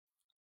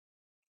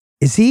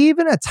 Is he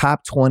even a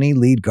top 20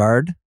 lead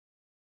guard?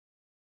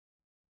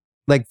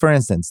 Like, for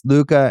instance,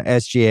 Luka,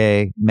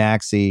 SGA,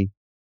 Maxey,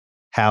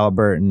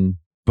 Halliburton,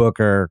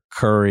 Booker,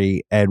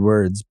 Curry,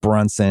 Edwards,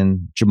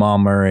 Brunson, Jamal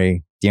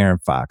Murray,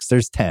 De'Aaron Fox.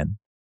 There's 10.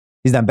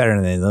 He's not better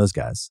than any of those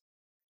guys.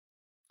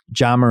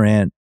 Ja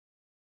Morant,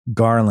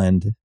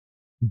 Garland,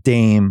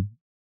 Dame,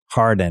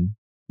 Harden,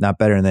 not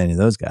better than any of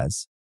those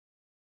guys.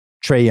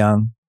 Trae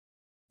Young,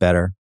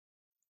 better.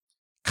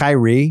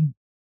 Kyrie,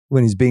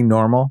 when he's being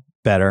normal,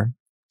 better.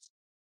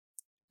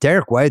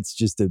 Derek White's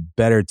just a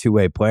better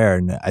two-way player,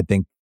 and I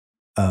think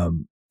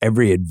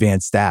every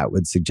advanced stat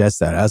would suggest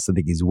that. I also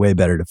think he's way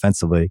better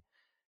defensively.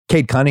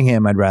 Cade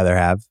Cunningham, I'd rather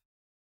have.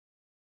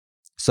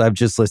 So I've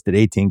just listed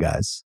 18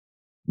 guys.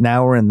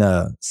 Now we're in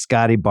the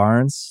Scotty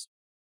Barnes.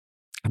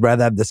 I'd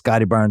rather have the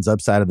Scotty Barnes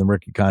upside of the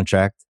rookie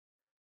contract.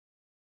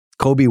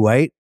 Kobe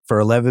White for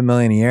 $11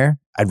 million a year.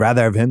 I'd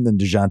rather have him than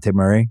DeJounte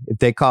Murray. If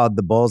they called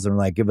the Bulls and were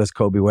like, give us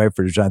Kobe White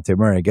for DeJounte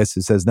Murray, I guess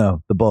who says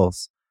no? The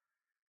Bulls.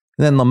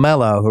 And then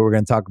LaMelo, who we're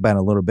going to talk about in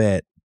a little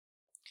bit.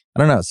 I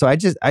don't know. So I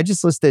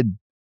just listed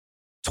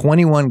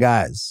 21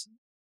 guys.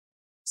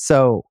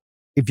 So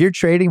if you're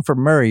trading for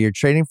Murray, you're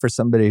trading for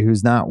somebody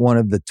who's not one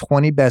of the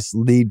 20 best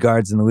lead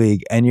guards in the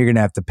league, and you're going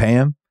to have to pay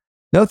him.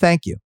 No,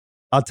 thank you.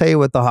 I'll tell you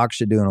what the Hawks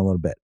should do in a little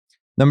bit.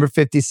 Number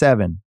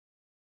 57,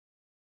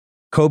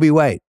 Kobe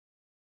White.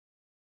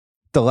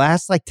 The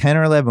last 10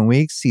 or 11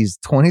 weeks, he's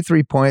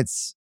 23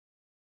 points,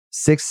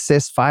 6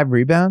 assists, 5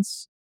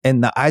 rebounds.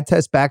 And the eye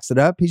test backs it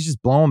up. He's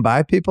just blowing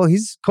by people.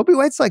 Kobe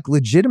White's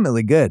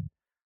legitimately good.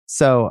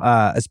 So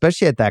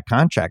especially at that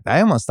contract, I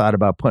almost thought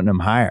about putting him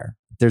higher.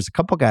 There's a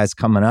couple guys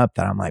coming up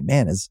that I'm like,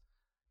 man,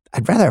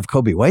 I'd rather have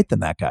Kobe White than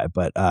that guy.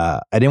 But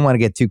I didn't want to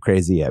get too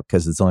crazy yet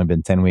because it's only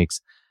been 10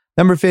 weeks.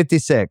 Number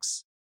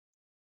 56,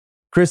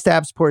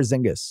 Kristaps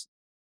Porzingis.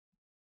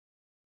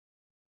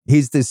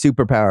 He's the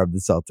superpower of the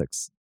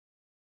Celtics.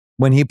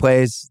 When he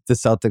plays, the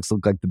Celtics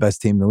look like the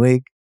best team in the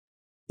league.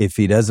 If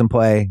he doesn't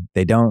play,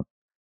 they don't.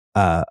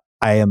 I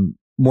am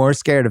more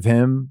scared of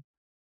him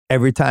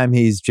every time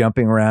he's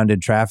jumping around in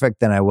traffic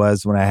than I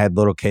was when I had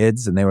little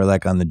kids and they were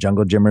on the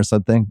jungle gym or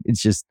something.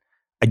 It's just,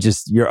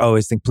 you're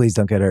always thinking, please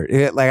don't get hurt.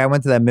 I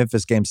went to that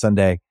Memphis game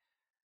Sunday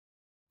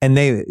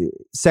and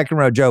second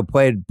row Joe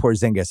played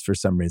Porzingis for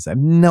some reason. I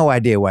have no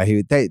idea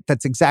why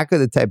that's exactly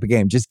the type of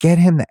game. Just get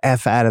him the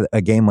F out of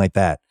a game like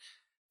that.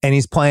 And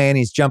he's playing,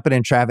 he's jumping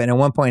in traffic. And at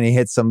one point he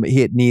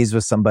hit knees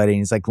with somebody and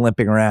he's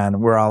limping around.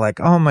 And we're all like,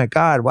 oh my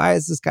God, why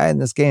is this guy in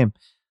this game?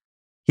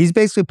 He's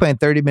basically playing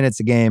 30 minutes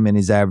a game and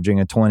he's averaging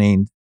a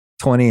 20,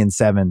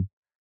 20-7,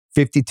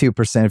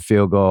 52%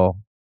 field goal,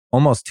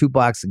 almost 2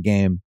 blocks a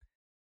game.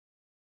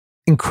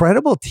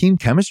 Incredible team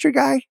chemistry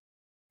guy.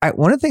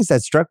 One of the things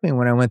that struck me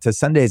when I went to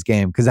Sunday's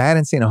game, because I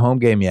hadn't seen a home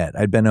game yet,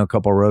 I'd been to a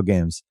couple of road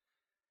games.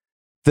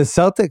 The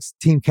Celtics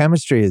team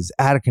chemistry is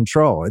out of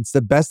control. It's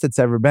the best it's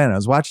ever been. I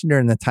was watching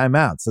during the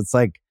timeouts. It's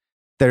like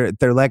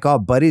they're like all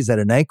buddies at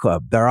a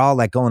nightclub. They're all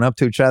like going up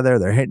to each other.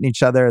 They're hitting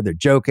each other. They're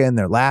joking.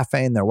 They're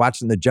laughing. They're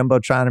watching the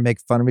Jumbotron to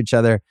make fun of each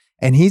other.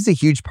 And he's a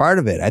huge part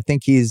of it. I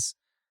think he's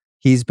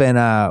been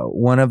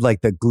one of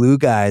like the glue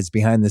guys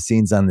behind the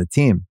scenes on the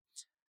team.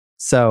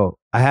 So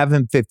I have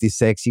him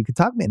 56. You could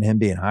talk me into him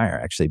being higher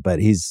actually,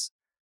 but he's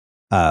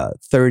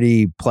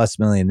 30 plus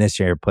million this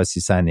year. Plus he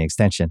signed the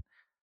extension.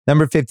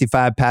 Number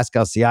 55,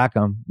 Pascal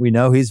Siakam. We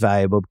know he's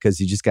valuable because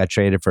he just got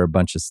traded for a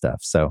bunch of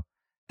stuff. So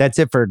that's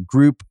it for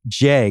Group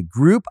J.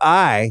 Group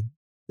I,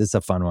 this is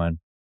a fun one.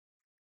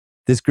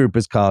 This group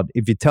is called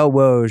If You Tell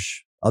Woj,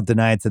 I'll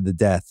Deny It to the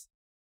Death,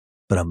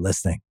 but I'm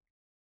Listening.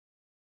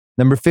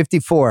 Number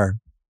 54,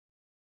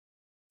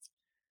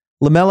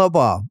 LaMelo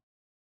Ball.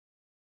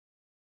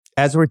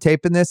 As we're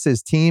taping this,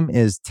 his team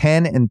is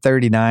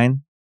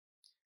 10-39.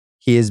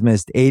 He has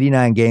missed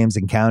 89 games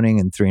and counting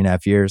in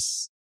 3.5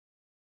 years.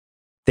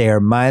 They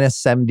are minus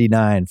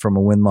 79 from a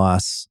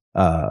win-loss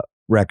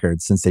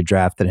record since they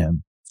drafted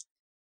him.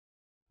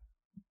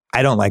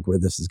 I don't like where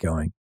this is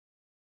going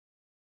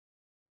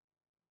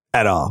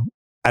at all.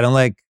 I don't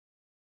like,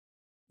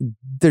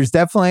 there's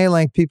definitely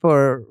like people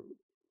are,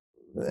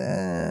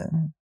 I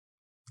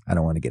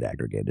don't want to get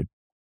aggregated.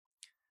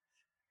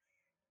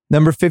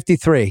 Number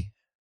 53,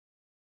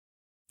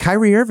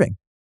 Kyrie Irving.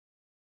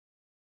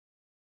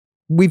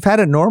 We've had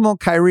a normal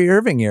Kyrie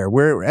Irving year.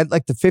 We're at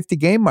like the 50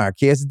 game mark.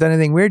 He hasn't done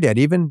anything weird yet.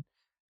 Even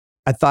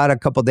I thought a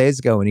couple days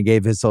ago when he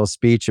gave his whole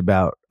speech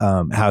about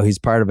how he's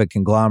part of a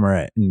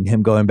conglomerate and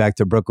him going back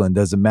to Brooklyn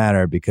doesn't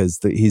matter because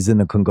he's in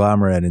the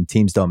conglomerate and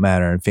teams don't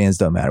matter and fans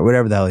don't matter.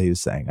 Whatever the hell he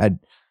was saying.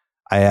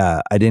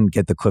 I didn't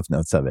get the cliff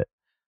notes of it.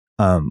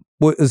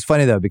 It was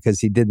funny though because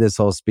he did this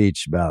whole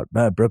speech about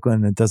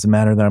Brooklyn. It doesn't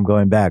matter that I'm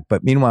going back.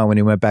 But meanwhile, when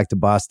he went back to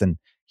Boston,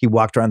 he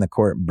walked around the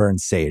court and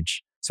burned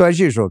sage. So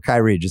as usual,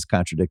 Kyrie just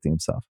contradicting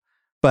himself.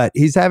 But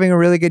he's having a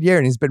really good year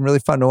and he's been really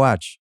fun to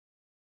watch.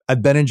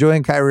 I've been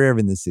enjoying Kyrie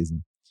Irving this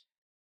season.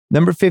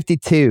 Number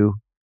 52,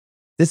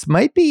 this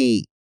might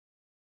be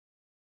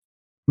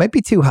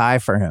too high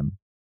for him.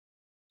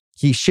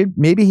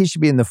 Maybe he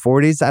should be in the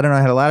 40s. I don't know.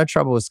 I had a lot of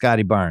trouble with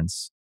Scotty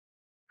Barnes,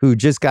 who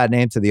just got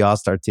named to the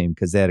All-Star team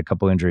because they had a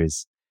couple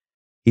injuries.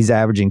 He's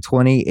averaging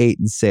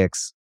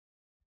 28-6.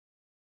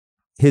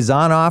 His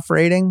on-off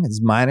rating is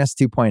minus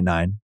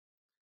 2.9.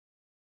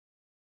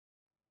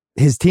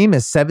 His team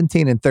is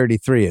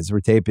 17-33 as we're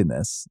taping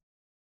this.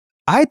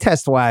 Eye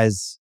test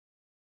wise,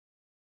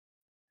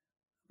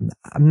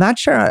 I'm not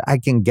sure I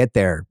can get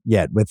there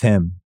yet with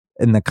him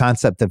in the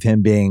concept of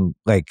him being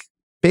like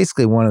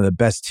basically one of the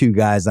best two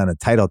guys on a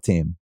title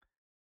team.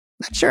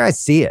 Not sure I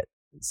see it.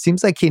 It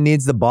seems like he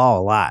needs the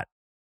ball a lot.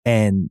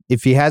 And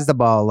if he has the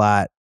ball a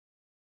lot,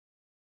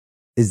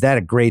 is that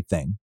a great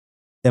thing?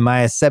 Am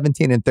I a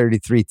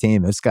 17-33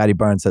 team if Scotty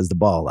Barnes has the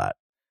ball a lot?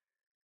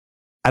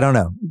 I don't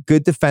know.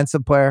 Good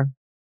defensive player,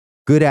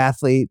 good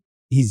athlete.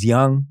 He's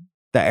young.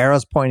 The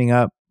arrow's pointing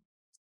up.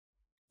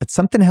 But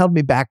something held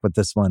me back with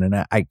this one, and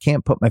I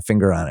can't put my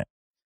finger on it.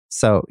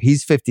 So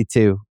he's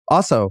 52.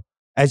 Also,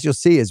 as you'll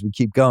see as we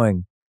keep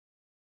going,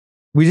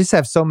 we just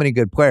have so many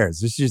good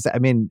players.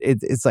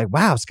 It's like,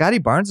 wow, Scotty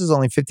Barnes is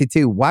only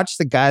 52. Watch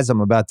the guys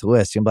I'm about to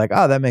list. You'll be like,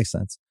 oh, that makes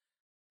sense.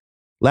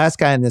 Last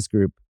guy in this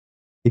group.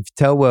 If you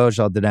tell Woj,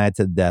 I'll deny it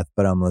to the death,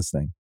 but I'm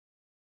listening.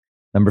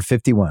 Number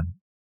 51,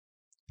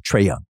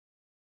 Trae Young,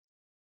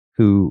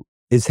 who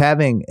is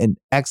having an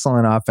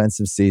excellent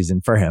offensive season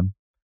for him.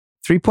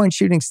 3-point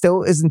shooting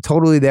still isn't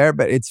totally there,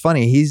 but it's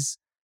funny.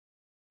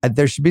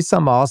 There should be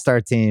some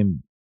all-star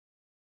team.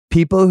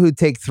 People who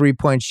take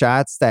 3-point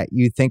shots that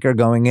you think are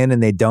going in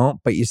and they don't,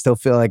 but you still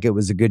feel like it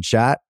was a good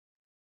shot.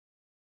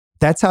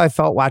 That's how I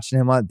felt watching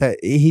him.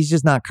 He's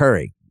just not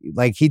Curry.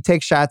 Like he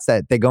takes shots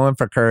that they go in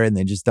for Curry and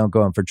they just don't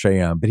go in for Trae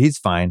Young, but he's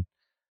fine.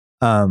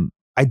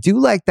 I do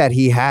like that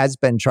he has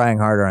been trying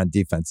harder on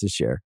defense this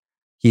year.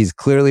 He's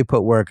clearly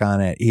put work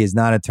on it. He is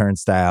not a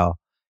turnstile.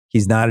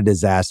 He's not a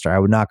disaster. I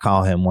would not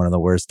call him one of the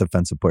worst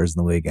defensive players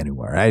in the league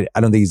anywhere. I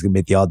don't think he's going to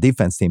make the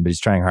all-defense team, but he's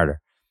trying harder.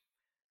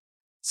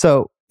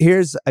 So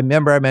I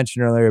remember I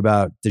mentioned earlier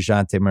about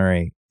DeJounte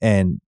Murray,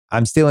 and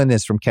I'm stealing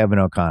this from Kevin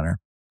O'Connor.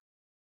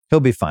 He'll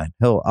be fine.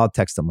 I'll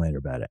text him later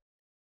about it.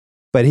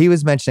 But he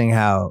was mentioning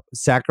how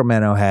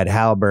Sacramento had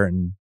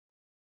Halliburton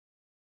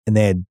and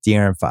they had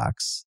De'Aaron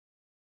Fox.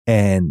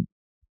 And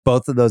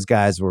both of those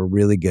guys were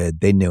really good.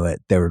 They knew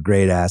it. They were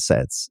great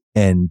assets.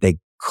 And they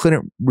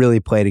couldn't really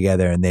play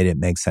together and they didn't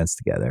make sense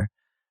together.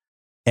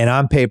 And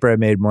on paper, it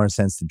made more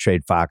sense to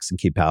trade Fox and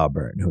keep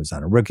Halliburton, who was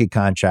on a rookie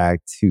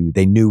contract, who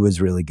they knew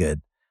was really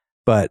good.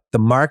 But the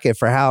market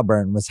for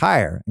Halliburton was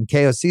higher. And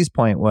KOC's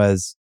point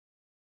was,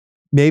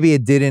 maybe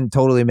it didn't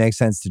totally make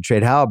sense to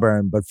trade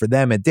Halliburton, but for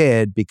them it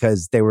did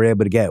because they were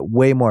able to get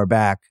way more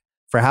back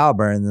for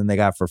Halliburton than they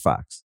got for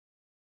Fox.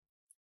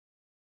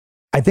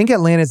 I think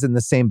Atlanta's in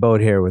the same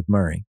boat here with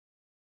Murray.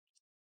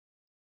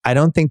 I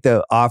don't think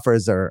the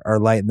offers are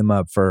lighting them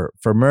up for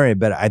Murray,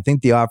 but I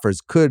think the offers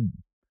could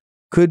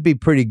be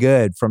pretty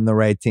good from the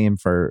right team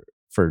for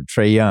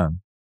Trae Young.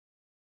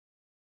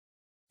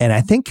 And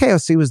I think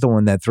KOC was the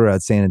one that threw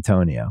out San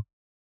Antonio.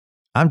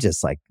 I'm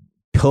just like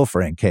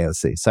pilfering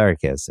KOC. Sorry,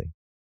 KOC.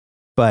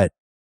 But,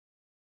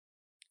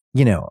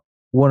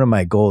 one of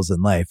my goals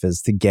in life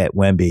is to get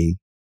Wemby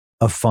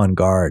a fun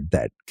guard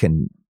that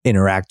can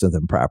interact with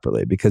him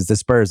properly, because the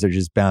Spurs are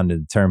just bound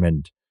and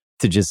determined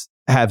to just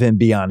have him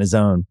be on his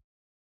own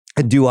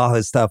and do all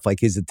his stuff like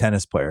he's a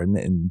tennis player,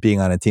 and being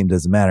on a team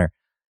doesn't matter.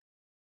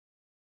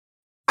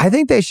 I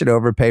think they should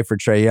overpay for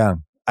Trae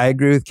Young. I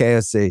agree with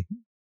KOC.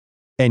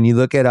 And you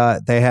look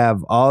at, they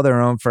have all their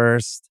own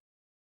first.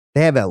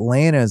 They have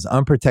Atlanta's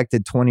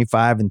unprotected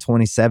 25 and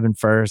 27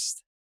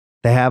 first.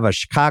 They have a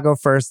Chicago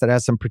first that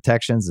has some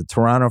protections, a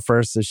Toronto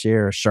first this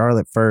year, a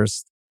Charlotte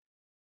first.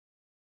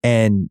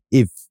 And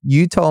if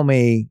you told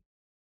me,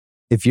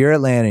 if you're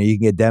Atlanta, you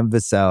can get Devin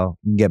Vassell,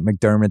 you can get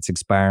McDermott's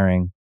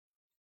expiring,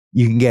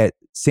 you can get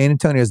San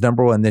Antonio's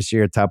number one this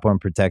year, top one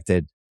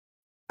protected.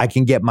 I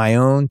can get my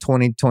own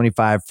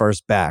 2025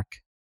 first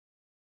back,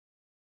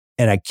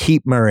 and I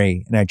keep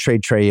Murray and I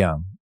trade Trae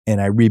Young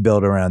and I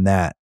rebuild around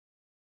that.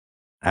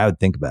 I would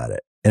think about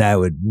it. And I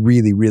would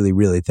really, really,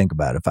 really think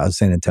about it if I was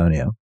San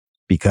Antonio,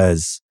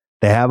 because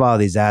they have all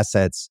these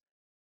assets.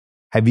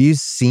 Have you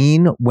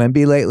seen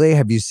Wemby lately?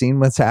 Have you seen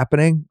what's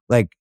happening?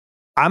 Like,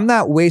 I'm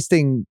not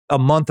wasting a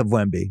month of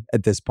Wemby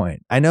at this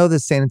point. I know that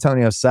San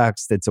Antonio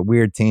sucks. It's a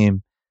weird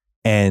team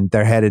and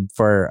they're headed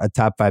for a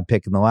top 5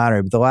 pick in the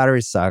lottery, but the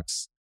lottery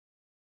sucks.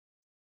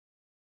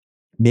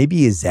 Maybe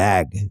you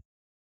zag.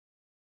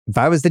 If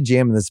I was the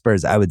GM of the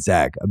Spurs, I would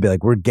zag. I'd be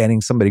like, we're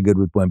getting somebody good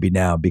with Wemby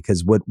now,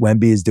 because what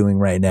Wemby is doing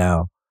right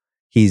now,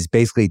 he's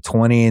basically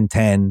 20 and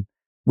 10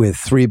 with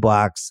 3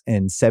 blocks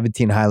and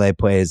 17 highlight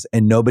plays,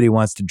 and nobody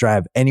wants to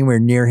drive anywhere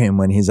near him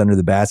when he's under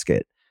the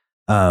basket.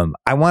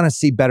 I want to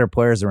see better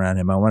players around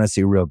him. I want to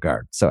see a real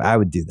guard. So I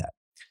would do that.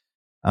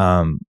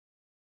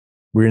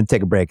 We're going to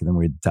take a break and then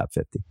we're in the top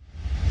 50.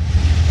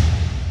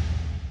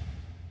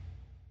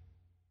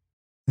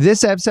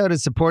 This episode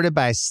is supported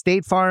by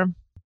State Farm.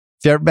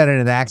 If you've ever been in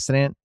an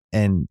accident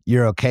and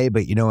you're okay,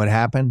 but you know what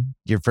happened,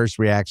 your first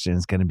reaction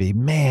is going to be,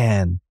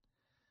 man,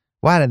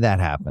 why did that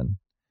happen?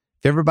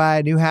 If you ever buy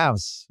a new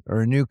house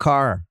or a new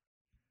car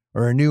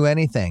or a new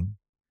anything,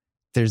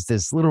 there's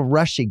this little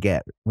rush you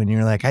get when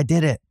you're like, I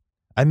did it.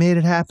 I made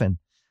it happen.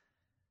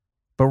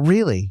 But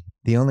really,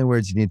 the only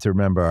words you need to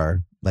remember are,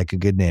 like a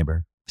good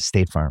neighbor,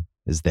 State Farm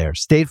is there.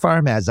 State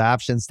Farm has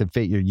options to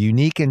fit your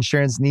unique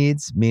insurance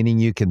needs, meaning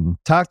you can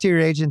talk to your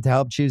agent to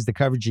help choose the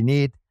coverage you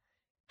need,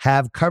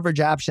 have coverage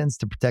options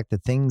to protect the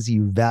things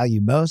you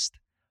value most,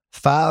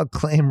 file a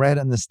claim right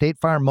on the State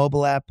Farm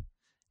mobile app,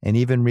 and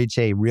even reach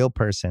a real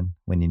person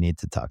when you need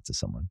to talk to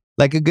someone.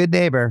 Like a good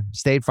neighbor,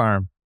 State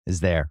Farm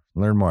is there.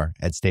 Learn more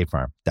at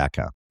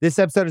statefarm.com. This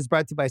episode is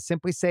brought to you by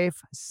Simply Safe.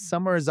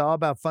 Summer is all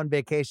about fun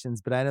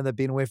vacations, but I know that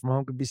being away from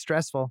home can be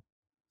stressful.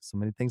 So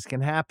many things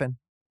can happen.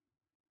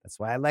 That's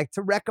why I like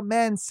to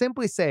recommend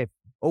Simply Safe,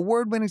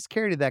 award-winning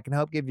security that can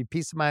help give you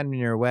peace of mind when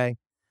you're away.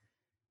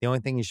 The only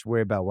thing you should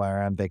worry about while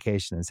you're on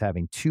vacation is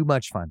having too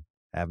much fun.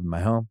 I have it in my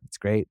home. It's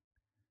great.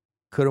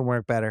 Couldn't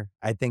work better.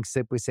 I think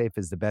Simply Safe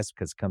is the best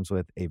because it comes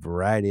with a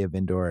variety of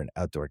indoor and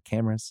outdoor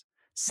cameras,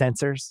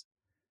 sensors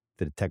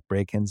to detect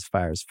break-ins,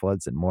 fires,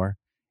 floods, and more.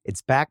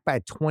 It's backed by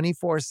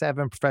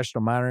 24/7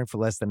 professional monitoring for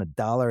less than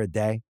 $1 a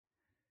day.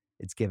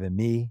 It's given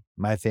me,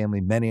 my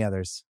family, many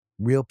others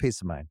real peace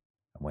of mind.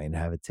 I'm waiting to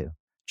have it too.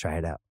 Try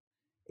it out.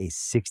 A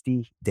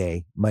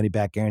 60-day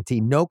money-back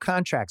guarantee. No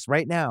contracts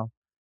right now.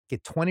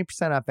 Get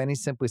 20% off any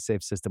Simply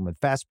Safe system with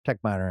Fast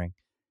Protect monitoring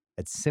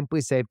at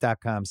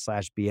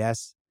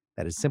simplysafe.com/BS.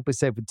 That is Simply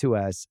Safe with 2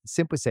 S's.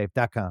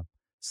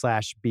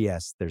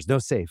 simplysafe.com/BS. There's no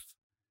safe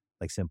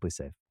like Simply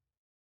Safe.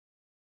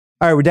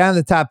 All right, we're down to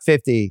the top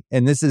 50,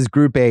 and this is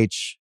Group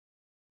H.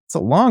 It's a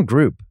long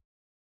group.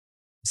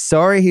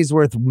 Sorry, he's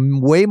worth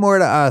way more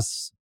to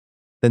us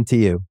than to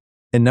you.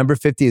 And number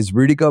 50 is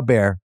Rudy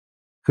Gobert,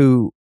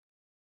 who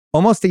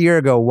almost a year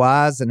ago,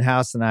 Waz and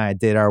House and I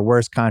did our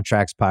Worst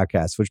Contracts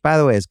podcast, which, by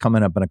the way, is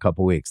coming up in a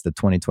couple weeks, the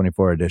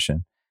 2024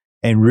 edition.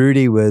 And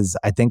Rudy was,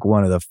 I think,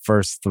 one of the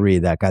first 3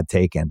 that got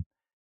taken.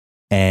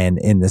 And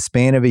in the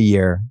span of a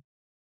year,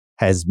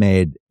 has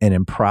made an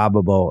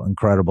improbable,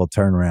 incredible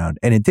turnaround.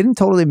 And it didn't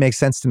totally make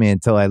sense to me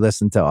until I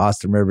listened to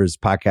Austin Rivers'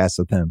 podcast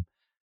with him.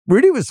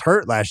 Rudy was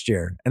hurt last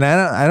year. And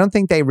I don't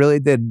think they really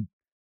did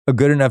a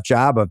good enough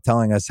job of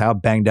telling us how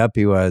banged up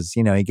he was.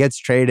 You know, he gets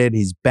traded.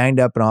 He's banged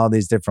up in all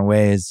these different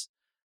ways,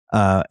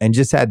 and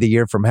just had the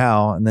year from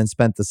hell, and then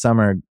spent the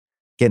summer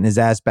getting his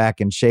ass back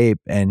in shape.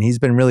 And he's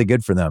been really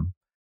good for them.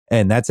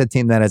 And that's a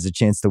team that has a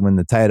chance to win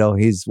the title.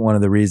 He's one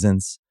of the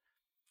reasons.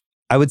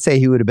 I would say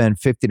he would have been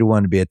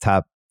 50-1 to be a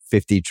top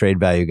 50 trade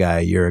value guy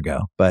a year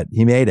ago, but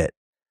he made it.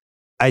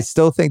 I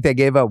still think they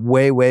gave up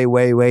way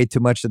too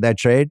much of that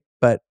trade,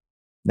 but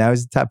now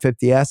he's a top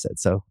 50 asset.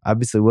 So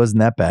obviously it wasn't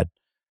that bad.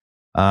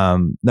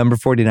 Number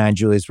 49,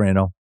 Julius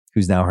Randle.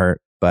 who's now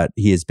hurt, but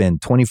he has been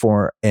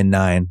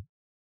 24-9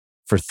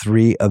 for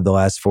 3 of the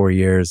last 4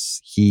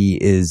 years. He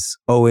is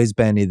always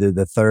been either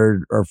the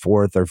 3rd or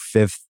 4th or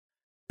 5th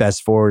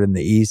best forward in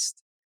the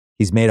East.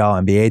 He's made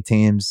all NBA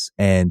teams,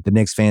 and the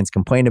Knicks fans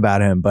complain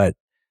about him. But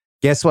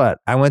guess what?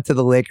 I went to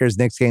the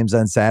Lakers-Knicks games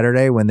on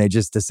Saturday when they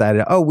just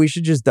decided, oh, we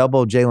should just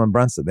double Jalen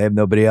Brunson. They have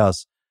nobody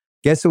else.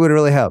 Guess who would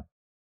really help?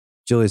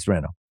 Julius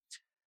Randle.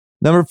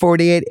 Number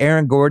 48,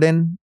 Aaron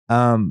Gordon.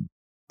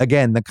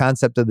 Again, the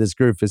concept of this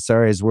group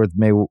is worth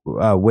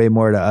way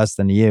more to us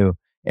than to you.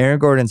 Aaron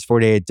Gordon's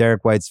 48,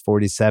 Derek White's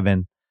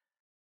 47.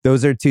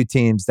 Those are 2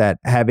 teams that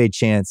have a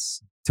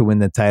chance to win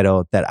the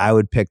title that I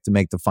would pick to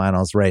make the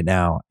finals right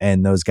now.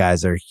 And those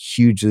guys are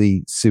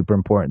hugely super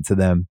important to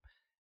them.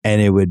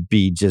 And it would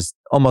be just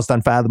almost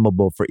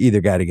unfathomable for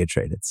either guy to get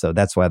traded. So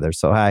that's why they're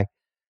so high.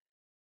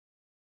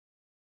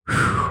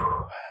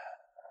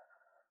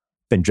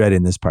 Been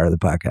dreading this part of the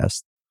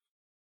podcast.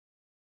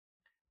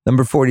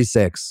 Number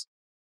 46,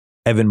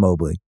 Evan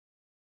Mobley.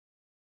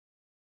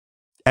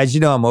 As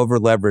you know, I'm over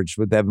leveraged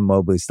with Evan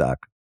Mobley stock.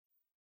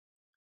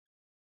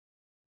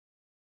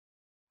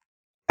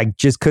 I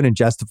just couldn't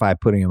justify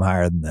putting him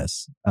higher than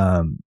this.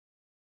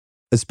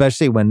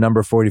 Especially when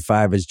number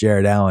 45 is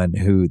Jared Allen,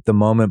 who the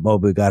moment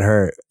Mobley got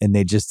hurt and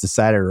they just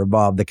decided to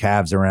revolve the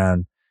Cavs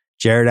around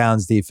Jared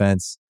Allen's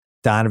defense,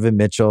 Donovan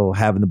Mitchell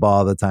having the ball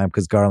all the time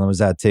because Garland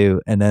was out too,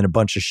 and then a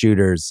bunch of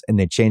shooters, and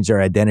they changed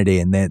their identity,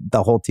 and then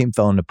the whole team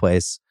fell into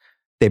place.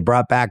 They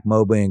brought back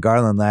Mobley and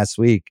Garland last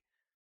week,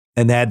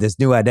 and they had this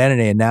new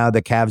identity, and now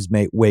the Cavs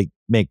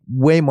make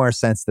way more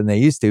sense than they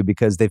used to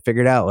because they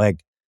figured out,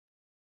 like,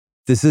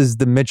 this is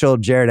the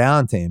Mitchell-Jared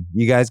Allen team.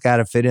 You guys got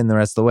to fit in the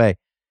rest of the way.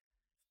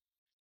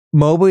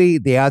 Mobley,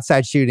 the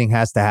outside shooting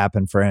has to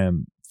happen for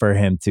him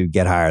to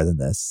get higher than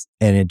this.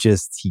 And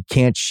he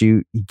can't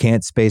shoot. He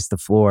can't space the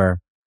floor.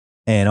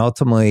 And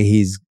ultimately,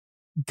 he's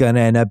going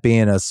to end up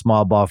being a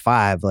small ball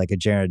 5, like a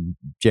Jaren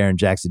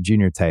Jackson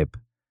Jr. type.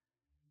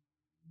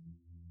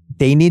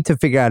 They need to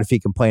figure out if he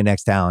can play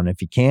next to Allen. If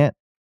he can't,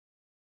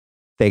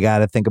 they got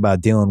to think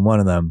about dealing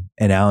one of them.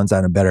 And Allen's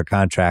on a better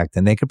contract.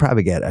 And they could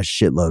probably get a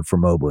shitload for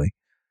Mobley.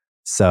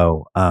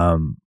 So,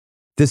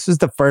 this was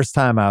the first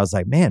time I was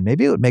like, man,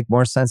 maybe it would make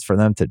more sense for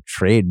them to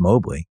trade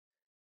Mobley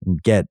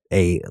and get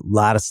a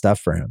lot of stuff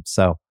for him.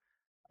 So,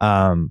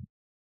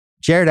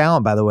 Jared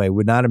Allen, by the way,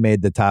 would not have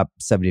made the top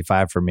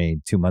 75 for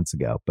me 2 months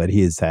ago, but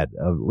he has had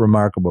a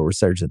remarkable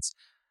resurgence.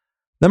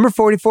 Number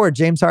 44,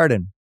 James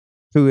Harden,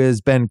 who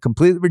has been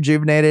completely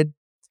rejuvenated.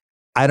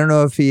 I don't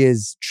know if he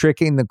is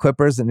tricking the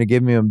Clippers into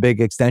giving him a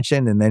big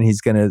extension and then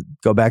he's going to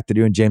go back to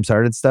doing James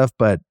Harden stuff,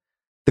 but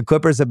the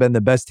Clippers have been the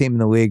best team in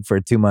the league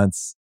for 2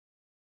 months.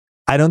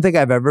 I don't think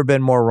I've ever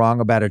been more wrong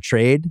about a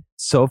trade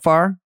so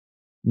far.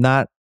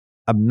 I'm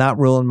not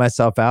ruling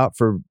myself out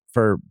for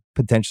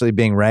potentially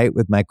being right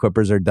with my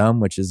Clippers are dumb,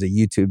 which is a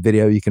YouTube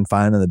video you can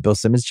find on the Bill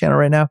Simmons channel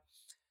right now.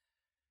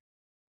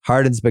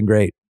 Harden's been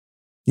great.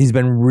 He's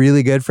been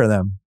really good for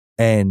them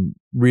and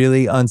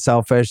really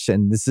unselfish.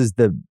 And this is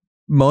the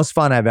most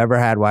fun I've ever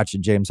had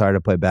watching James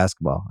Harden play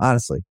basketball,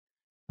 honestly.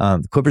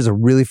 The Clippers are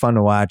really fun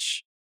to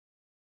watch.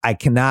 I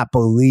cannot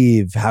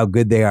believe how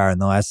good they are in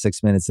the last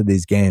 6 minutes of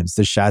these games,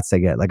 the shots they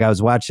get. Like I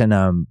was watching,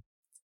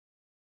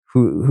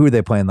 who were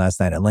they playing last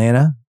night?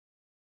 Atlanta.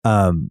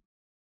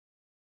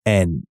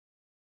 And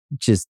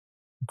just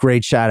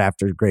great shot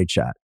after great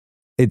shot.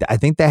 I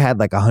think they had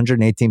like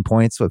 118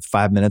 points with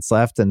 5 minutes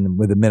left. And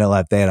with a minute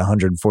left, they had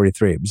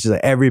 143. Which is like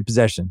every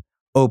possession,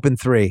 open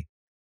 3,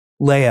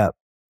 layup,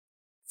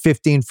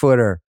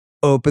 15-footer,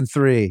 open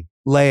 3,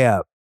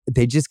 layup.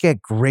 They just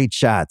get great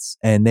shots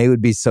and they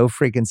would be so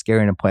freaking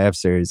scary in a playoff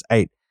series.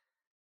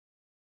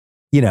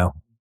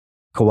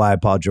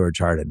 Kawhi, Paul George,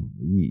 Harden,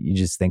 you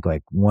just think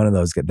like one of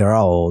those guys, they're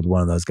all old.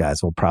 One of those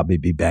guys will probably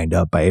be banged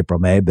up by April,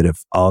 May. But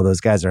if all those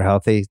guys are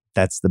healthy,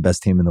 that's the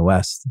best team in the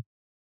West.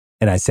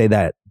 And I say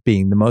that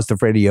being the most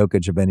afraid of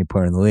Jokic of any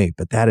player in the league.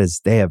 But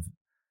they have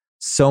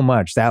so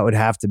much. That would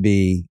have to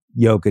be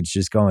Jokic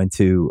just going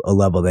to a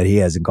level that he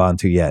hasn't gone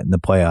to yet in the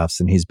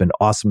playoffs. And he's been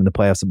awesome in the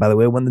playoffs. And by the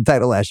way, won the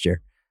title last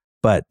year.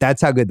 But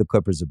that's how good the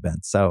Clippers have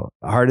been. So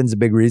Harden's a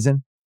big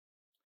reason.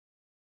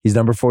 He's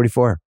number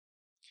 44.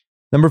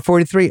 Number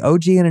 43,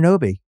 OG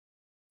Anunoby.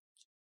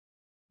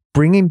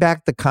 Bringing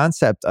back the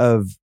concept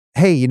of,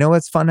 hey, you know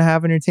what's fun to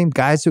have on your team?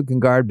 Guys who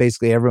can guard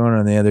basically everyone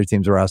on the other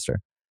team's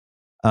roster.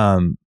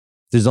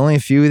 There's only a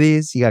few of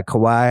these. You got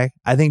Kawhi.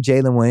 I think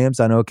Jalen Williams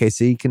on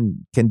OKC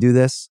can do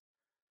this.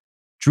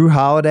 Drew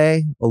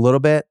Holiday, a little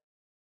bit.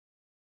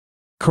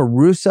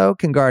 Caruso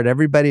can guard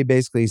everybody,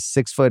 basically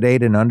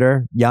 6'8" and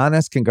under.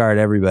 Giannis can guard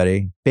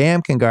everybody.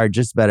 Bam can guard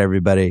just about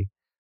everybody.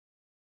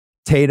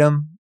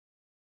 Tatum,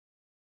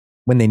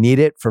 when they need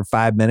it for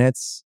 5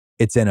 minutes,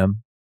 it's in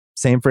them.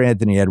 Same for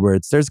Anthony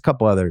Edwards. There's a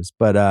couple others,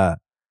 but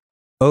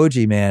OG,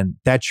 man,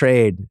 that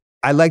trade,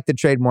 I like the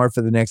trade more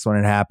for the Knicks when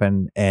it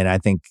happened. And I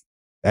think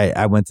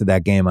I went to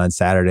that game on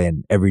Saturday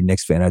and every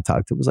Knicks fan I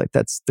talked to was like,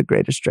 that's the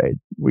greatest trade.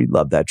 We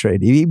love that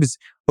trade.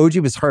 OG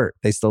was hurt.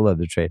 They still love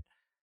the trade.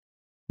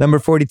 Number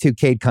 42,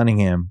 Cade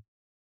Cunningham.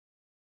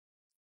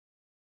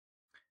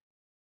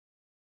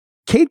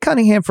 Cade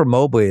Cunningham for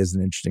Mobley is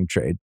an interesting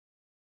trade.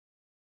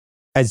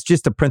 As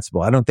just a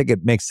principle, I don't think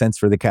it makes sense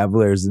for the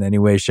Cavaliers in any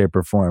way, shape,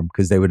 or form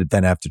because they would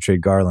then have to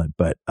trade Garland.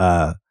 But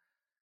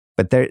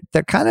they're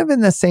kind of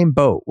in the same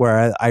boat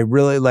where I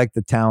really like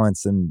the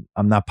talents, and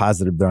I'm not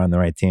positive they're on the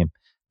right team.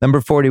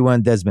 Number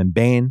 41, Desmond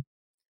Bane.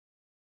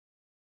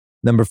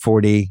 Number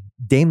 40,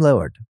 Dame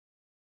Lillard,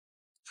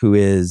 who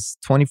is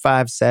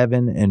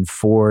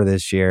 25-7-4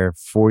 this year,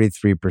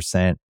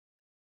 43%.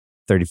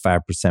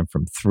 35%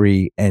 from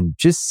three, and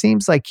just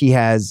seems like he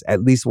has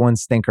at least one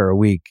stinker a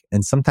week,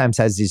 and sometimes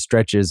has these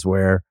stretches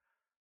where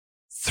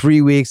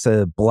 3 weeks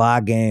of blah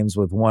games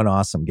with one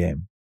awesome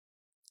game.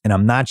 And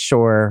I'm not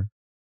sure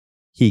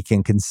he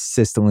can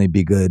consistently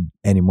be good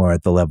anymore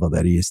at the level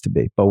that he used to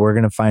be, but we're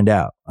going to find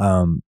out.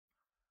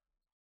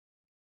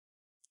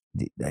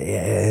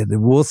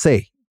 We'll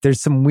see.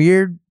 There's some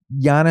weird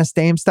Giannis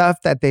Dame stuff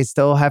that they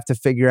still have to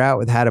figure out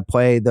with how to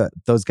play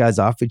those guys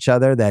off each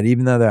other, that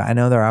even though I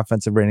know their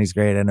offensive rating is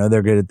great, I know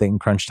they're good at thinking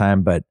crunch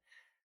time, but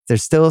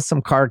there's still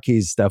some car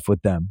keys stuff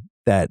with them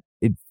that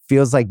it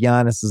feels like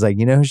Giannis is like,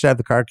 you know who should have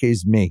the car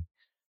keys? Me.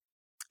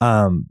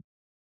 But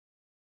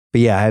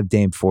yeah, I have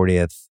Dame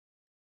 40th.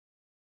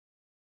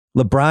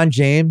 LeBron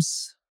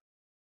James,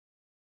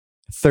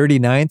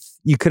 39th.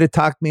 You could have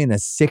talked me into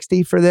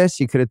 60 for this.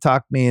 You could have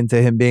talked me into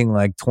him being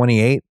like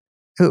 28.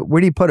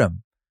 Where do you put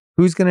him?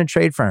 Who's going to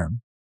trade for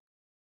him?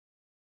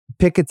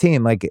 Pick a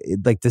team. Like,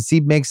 does he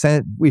make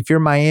sense? If you're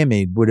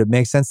Miami, would it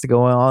make sense to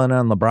go all in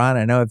on LeBron?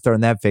 I know I've thrown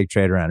that fake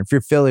trade around. If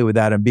you're Philly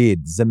without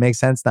Embiid, does it make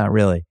sense? Not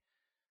really.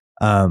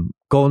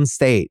 Golden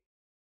State,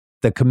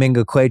 the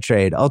Kuminga Clay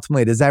trade.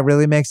 Ultimately, does that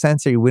really make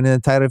sense? Are you winning the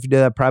title if you do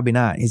that? Probably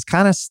not. He's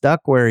kind of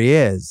stuck where he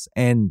is.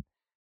 And,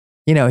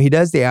 you know, he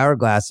does the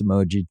hourglass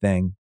emoji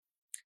thing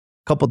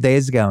a couple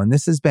days ago. And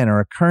this has been a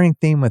recurring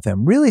theme with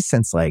him really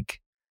since like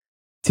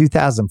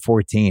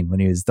 2014, when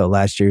he was the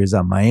last year he was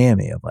on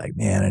Miami, of like,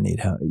 man, I need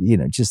help. You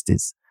know, just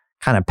his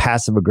kind of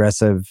passive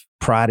aggressive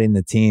prodding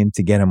the team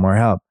to get him more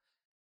help.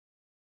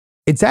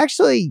 It's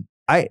actually,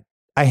 I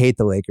hate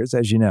the Lakers,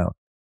 as you know.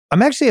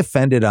 I'm actually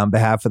offended on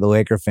behalf of the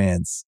Laker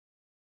fans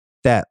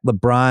that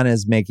LeBron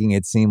is making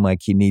it seem like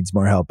he needs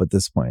more help at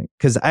this point.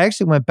 Because I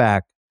actually went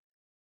back,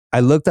 I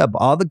looked up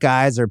all the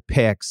guys or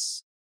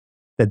picks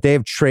that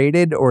they've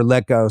traded or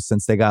let go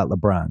since they got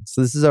LeBron. So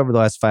this is over the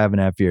last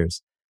 5.5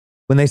 years.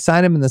 When they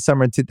signed him in the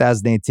summer of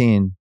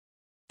 2018,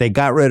 they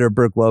got rid of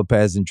Brook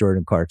Lopez and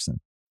Jordan Clarkson.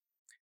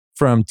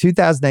 From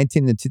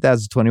 2019 to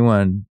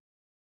 2021,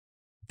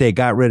 they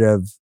got rid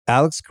of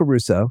Alex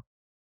Caruso,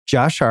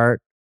 Josh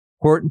Hart,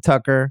 Horton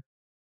Tucker,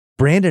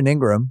 Brandon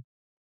Ingram,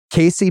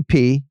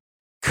 KCP,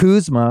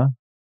 Kuzma,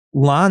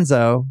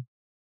 Lonzo,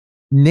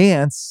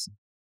 Nance,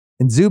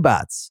 and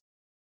Zubats.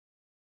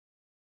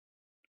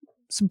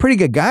 Some pretty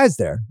good guys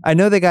there. I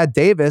know they got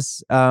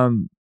Davis.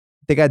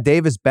 They got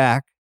Davis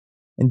back.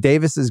 And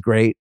Davis is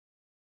great,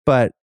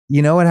 but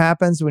you know what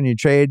happens when you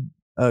trade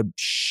a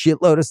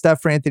shitload of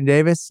stuff for Anthony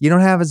Davis? You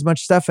don't have as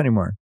much stuff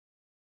anymore.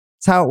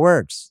 It's how it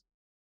works.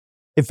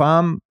 If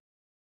I'm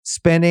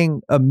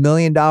spending $1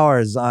 million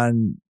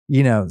on,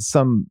 you know,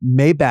 some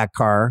Maybach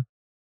car,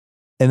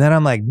 and then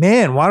I'm like,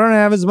 man, why don't I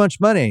have as much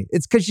money?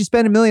 It's because you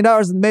spent $1 million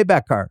in the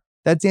Maybach car.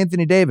 That's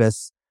Anthony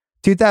Davis.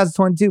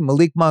 2022,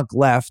 Malik Monk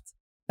left.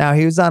 Now,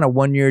 he was on a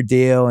 1-year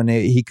deal, and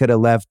he could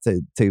have left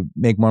to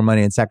make more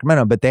money in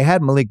Sacramento, but they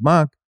had Malik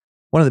Monk,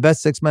 one of the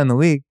best 6 men in the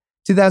league.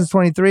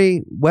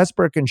 2023,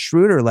 Westbrook and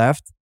Schroeder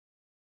left.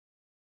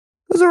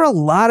 Those are a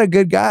lot of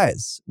good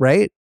guys,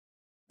 right?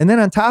 And then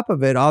on top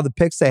of it, all the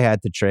picks they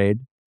had to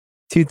trade.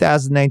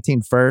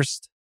 2019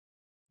 first,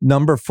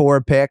 number 4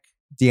 pick,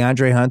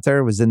 DeAndre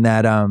Hunter was in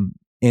that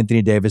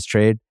Anthony Davis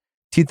trade.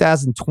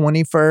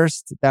 2020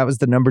 first, that was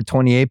the number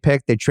 28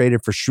 pick. They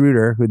traded for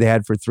Schroeder, who they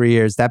had for 3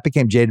 years. That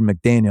became Jaden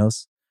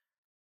McDaniels.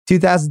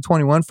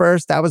 2021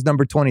 first, that was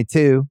number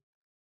 22.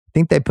 I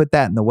think they put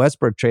that in the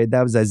Westbrook trade.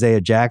 That was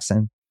Isaiah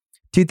Jackson.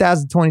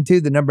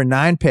 2022, the number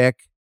 9 pick,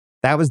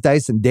 that was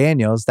Dyson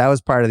Daniels. That was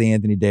part of the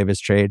Anthony Davis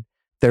trade.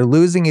 They're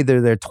losing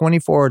either their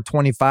 24 or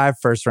 25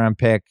 first round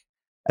pick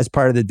as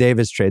part of the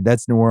Davis trade.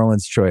 That's New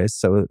Orleans' choice.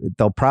 So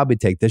they'll probably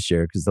take this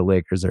year because the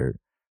Lakers are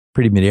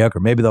pretty mediocre.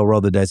 Maybe they'll roll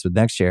the dice with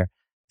next year.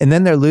 And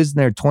then they're losing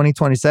their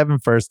 2027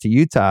 first to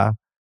Utah.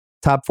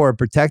 Top 4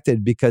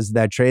 protected because of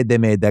that trade they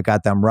made that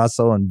got them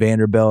Russell and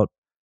Vanderbilt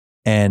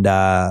and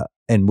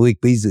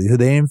Malik Beasley, who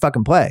they didn't even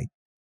fucking play.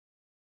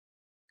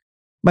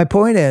 My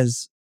point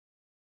is,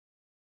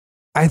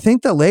 I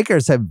think the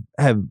Lakers have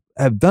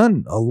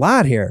done a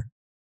lot here.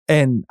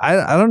 And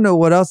I don't know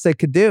what else they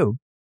could do.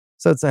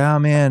 So it's like, oh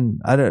man,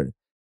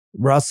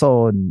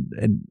 Russell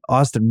and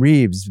Austin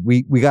Reeves,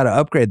 we got to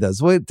upgrade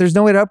those. Well, there's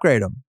no way to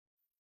upgrade them.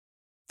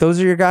 Those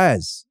are your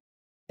guys.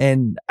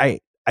 And I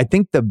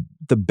think the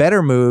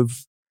better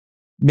move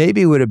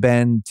maybe would have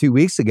been 2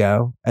 weeks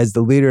ago as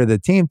the leader of the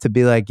team to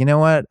be like, you know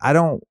what? I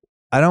don't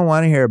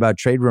want to hear about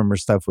trade rumor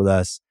stuff with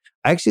us.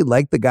 I actually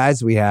like the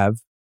guys we have.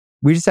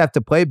 We just have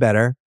to play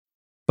better.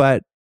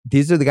 But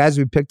these are the guys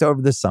we picked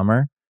over the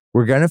summer.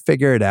 We're going to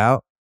figure it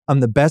out. I'm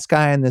the best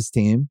guy on this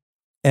team.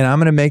 and I'm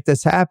going to make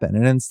this happen.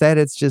 And instead,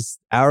 it's just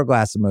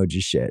hourglass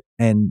emoji shit.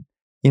 And,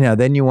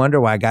 then you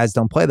wonder why guys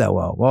don't play that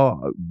well.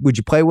 Well, would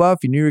you play well if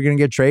you knew you were going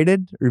to get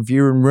traded, or if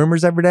you were in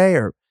rumors every day,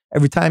 or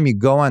every time you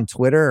go on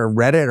Twitter or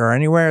Reddit or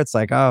anywhere, it's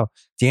like, oh,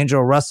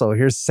 D'Angelo Russell,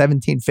 here's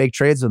 17 fake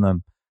trades with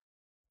him.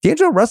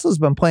 D'Angelo Russell's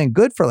been playing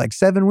good for like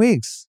 7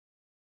 weeks.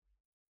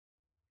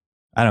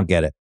 I don't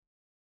get it.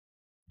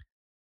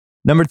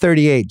 Number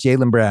 38,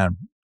 Jaylen Brown.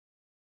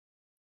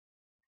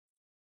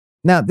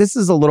 Now, this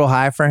is a little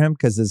high for him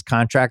because his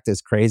contract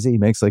is crazy. He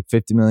makes like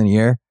 $50 million a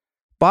year.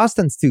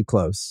 Boston's too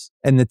close.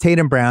 And the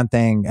Tatum Brown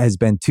thing has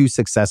been too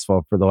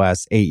successful for the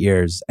last 8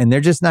 years. And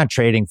they're just not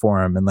trading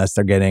for him unless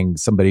they're getting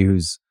somebody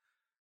who's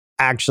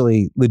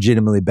actually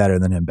legitimately better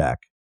than him back.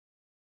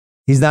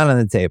 He's not on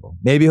the table.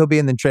 Maybe he'll be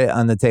on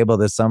the table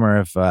this summer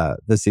if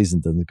the season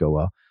doesn't go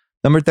well.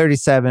 Number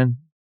 37,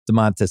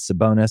 Domantas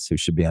Sabonis, who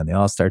should be on the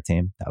All-Star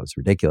team. That was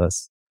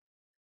ridiculous.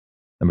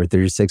 Number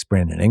 36,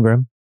 Brandon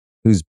Ingram,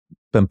 who's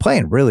been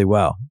playing really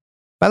well.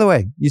 By the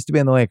way, used to be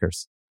in the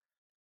Lakers.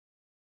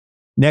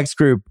 Next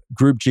group,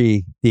 Group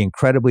G, the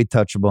incredibly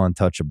touchable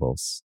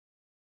untouchables.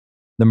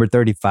 Number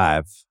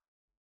 35,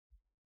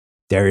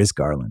 Darius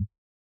Garland,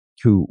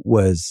 who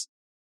was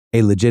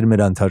a legitimate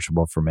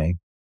untouchable for me.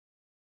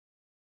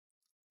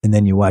 And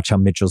then you watch how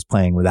Mitchell's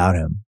playing without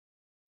him.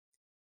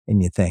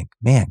 And you think,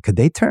 man, could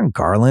they turn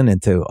Garland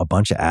into a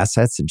bunch of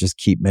assets and just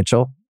keep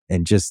Mitchell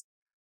and just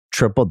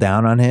triple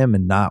down on him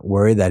and not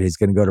worry that he's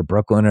going to go to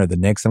Brooklyn or the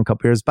Knicks in a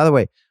couple years? By the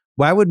way,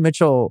 why would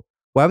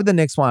the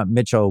Knicks want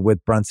Mitchell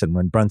with Brunson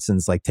when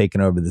Brunson's like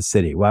taking over the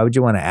city? Why would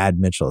you want to add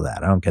Mitchell to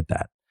that? I don't get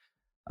that.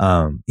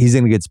 He's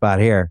in a good spot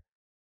here.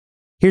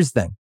 Here's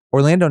the thing.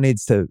 Orlando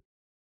needs to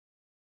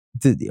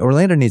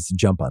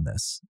jump on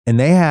this. And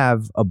they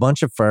have a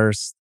bunch of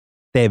firsts.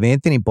 They have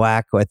Anthony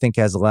Black, who I think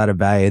has a lot of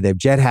value. They have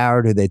Jett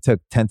Howard, who they took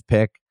 10th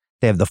pick.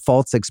 They have the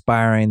Fultz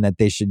expiring that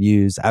they should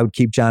use. I would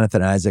keep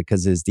Jonathan Isaac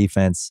because of his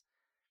defense.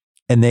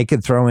 And they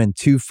could throw in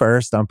 2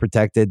 firsts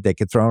unprotected. They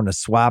could throw in a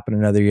swap in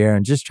another year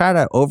and just try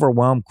to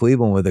overwhelm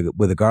Cleveland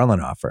with a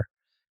Garland offer.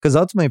 Because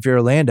ultimately, if you're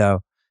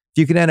Orlando,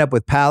 if you can end up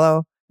with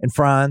Paolo and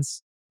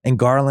Franz and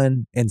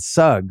Garland and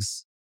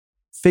Suggs,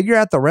 figure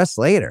out the rest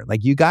later.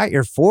 Like, you got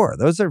your 4.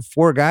 Those are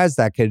 4 guys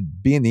that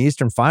could be in the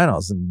Eastern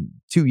Finals in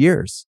 2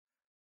 years.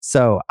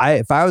 So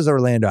if I was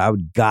Orlando, I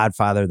would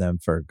godfather them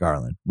for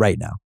Garland right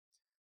now.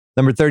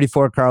 Number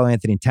 34, Karl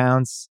Anthony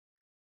Towns.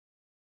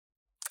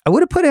 I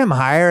would have put him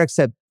higher,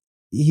 except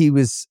he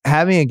was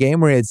having a game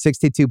where he had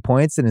 62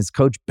 points and his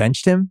coach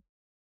benched him.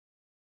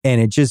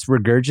 And it just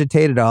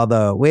regurgitated all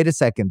the, wait a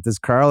second, does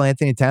Karl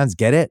Anthony Towns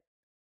get it?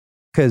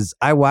 Because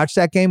I watched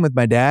that game with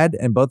my dad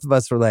and both of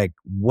us were like,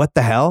 what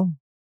the hell?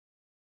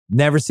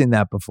 Never seen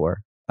that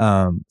before.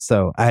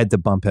 So I had to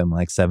bump him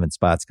like 7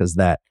 spots because of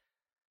that.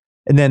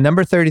 And then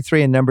number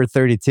 33 and number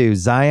 32,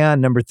 Zion,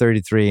 number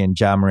 33, and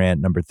Ja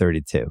Morant, number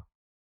 32.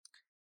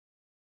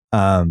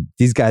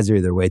 These guys are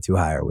either way too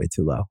high or way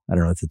too low. I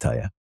don't know what to tell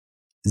you.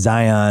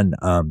 Zion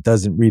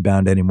doesn't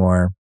rebound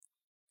anymore.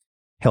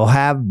 He'll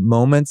have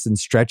moments and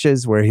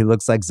stretches where he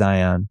looks like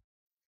Zion.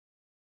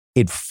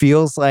 It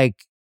feels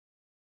like,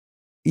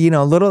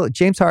 little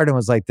James Harden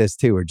was like this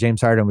too, where James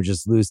Harden would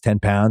just lose 10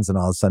 pounds and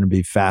all of a sudden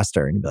be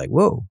faster. And you'd be like,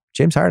 whoa,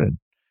 James Harden.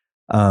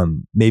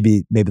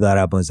 Maybe that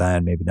happened with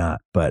Zion, maybe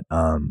not. But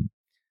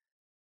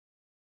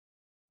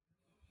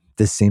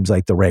this seems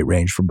like the right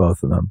range for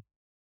both of them.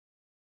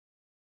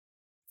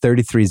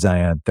 33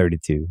 Zion,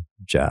 32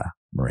 Ja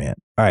Morant.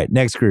 All right,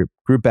 next group,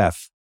 Group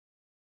F.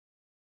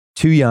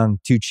 Too young,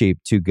 too cheap,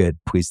 too good.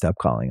 Please stop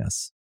calling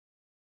us.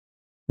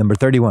 Number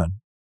 31,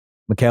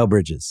 Mikal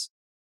Bridges.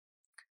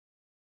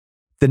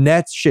 The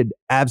Nets should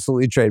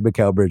absolutely trade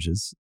Mikal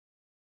Bridges.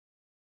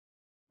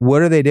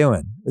 What are they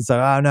doing? It's like,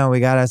 oh no, we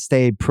got to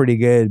stay pretty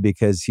good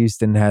because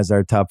Houston has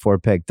our top 4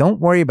 pick.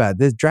 Don't worry about it.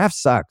 This draft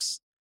sucks.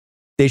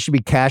 They should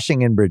be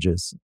cashing in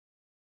Bridges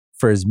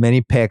for as many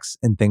picks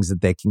and things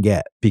that they can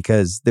get,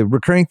 because the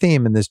recurring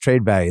theme in this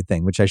trade value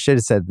thing, which I should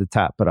have said at the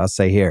top, but I'll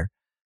say here,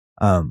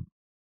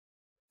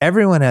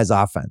 everyone has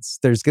offense.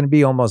 There's going to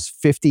be almost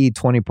 50,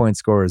 20-point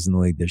scorers in the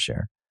league this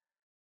year.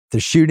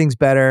 The shooting's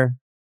better.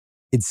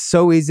 It's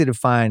so easy to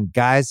find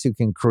guys who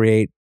can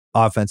create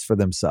offense for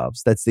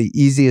themselves. That's the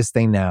easiest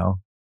thing now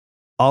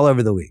all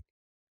over the league.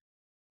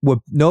 What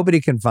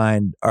nobody can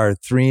find are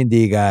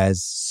 3-and-D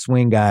guys,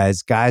 swing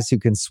guys who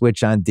can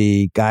switch on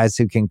D, guys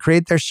who can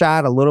create their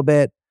shot a little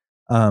bit,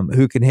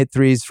 who can hit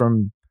threes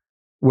from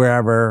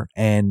wherever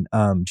and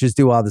just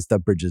do all the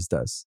stuff Bridges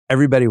does.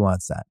 Everybody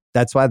wants that.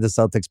 That's why the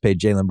Celtics paid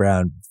Jaylen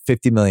Brown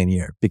 $50 million a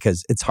year,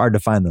 because it's hard to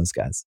find those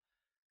guys.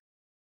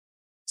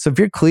 So if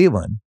you're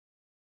Cleveland,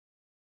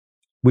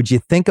 would you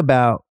think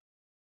about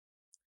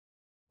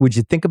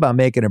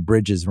making a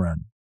Bridges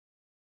run?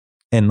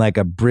 And like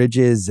a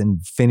Bridges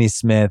and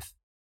Finney-Smith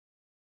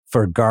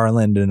for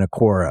Garland and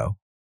Okoro,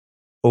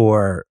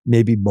 or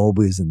maybe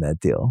Mobley's in that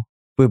deal.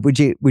 But would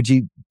you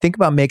think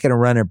about making a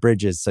run at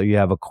Bridges so you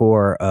have a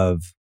core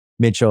of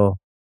Mitchell,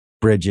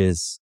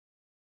 Bridges,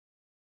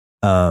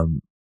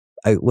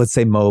 let's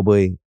say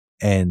Mobley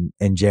and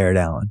Jared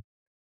Allen,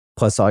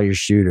 plus all your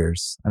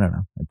shooters. I don't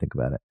know. I think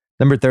about it.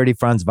 Number 30,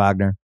 Franz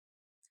Wagner.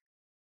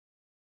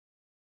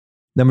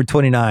 Number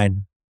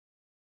 29,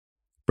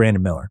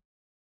 Brandon Miller.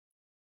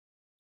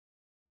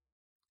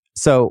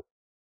 So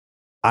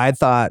I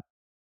thought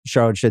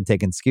Charlotte should have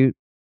taken Scoot.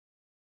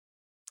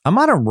 I'm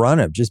on a run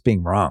of just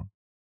being wrong.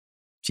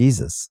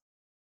 Jesus.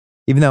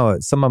 Even though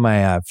some of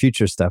my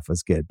future stuff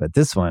was good, but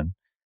this one,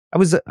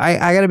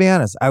 I got to be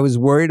honest, I was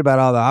worried about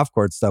all the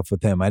off-court stuff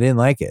with him. I didn't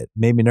like it. It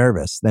made me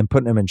nervous. Then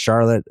putting him in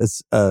Charlotte,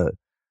 it's a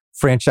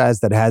franchise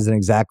that hasn't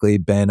exactly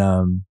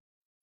been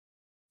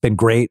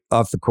great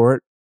off the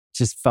court.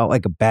 Just felt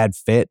like a bad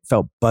fit.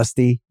 Felt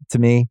busty to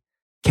me.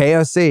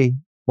 KOC,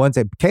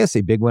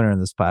 KOC, big winner in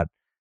this pod.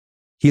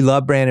 He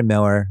loved Brandon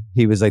Miller.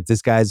 He was like,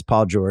 this guy's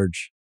Paul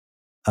George.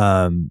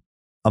 I'm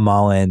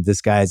all in. This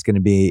guy's going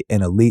to be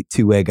an elite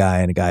two-way guy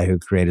and a guy who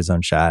create his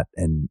own shot,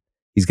 and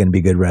he's going to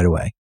be good right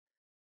away.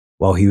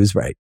 Well, he was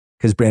right,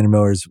 because Brandon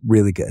Miller is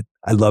really good.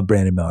 I love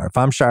Brandon Miller. If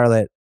I'm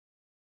Charlotte,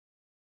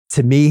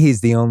 to me,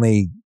 he's the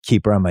only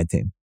keeper on my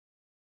team.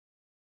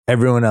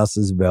 Everyone else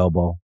is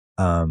available.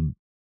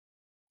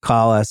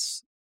 Call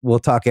us. We'll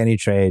talk any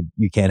trade.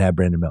 You can't have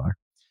Brandon Miller.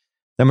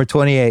 Number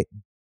 28,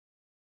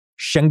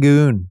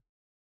 Sengun,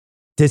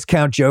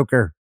 discount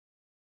joker.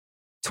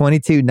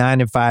 22,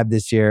 9-5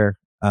 this year.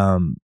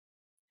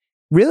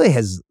 Really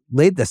has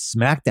laid the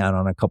smackdown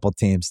on a couple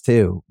teams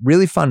too.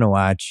 Really fun to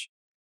watch.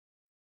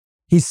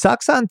 He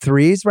sucks on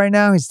threes right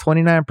now. He's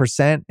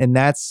 29%. And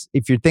that's,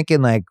 if you're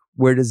thinking like,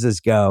 where does this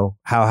go?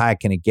 How high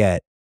can it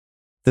get?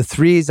 The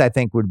threes, I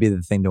think, would be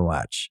the thing to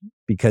watch,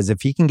 because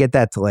if he can get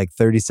that to like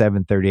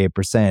 37,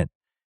 38%,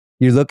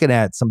 you're looking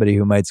at somebody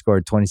who might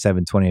score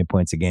 27, 28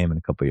 points a game in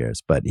a couple of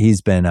years. But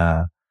he's been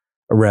a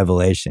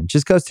revelation.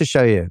 Just goes to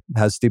show you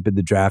how stupid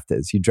the draft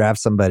is. You draft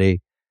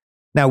somebody.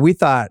 Now, we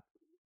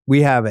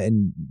have it,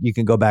 and you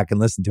can go back and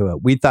listen to it.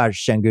 We thought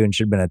Sengun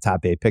should have been a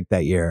top 8 pick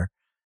that year,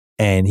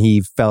 and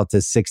he fell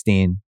to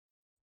 16.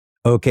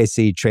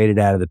 OKC traded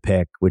out of the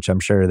pick, which I'm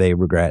sure they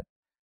regret.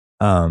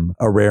 A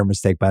rare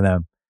mistake by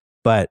them.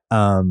 But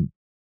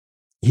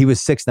he was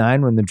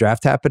 6'9" when the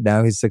draft happened.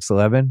 Now he's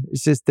 6'11".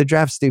 It's just, the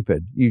draft's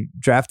stupid. You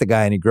draft a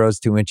guy and he grows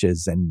 2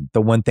 inches, and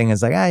the one thing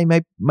is like,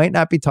 he might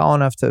not be tall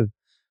enough to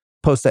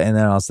post it, and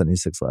then all of a sudden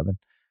he's 6'11".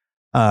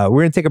 We're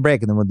going to take a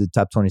break, and then we'll do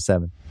top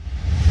 27.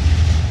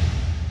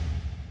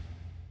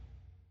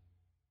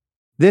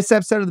 This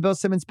episode of the Bill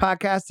Simmons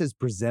Podcast is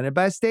presented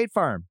by State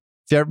Farm.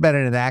 If you've ever been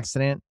in an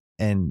accident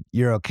and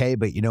you're okay,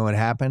 but you know what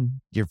happened,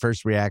 your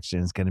first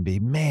reaction is going to be,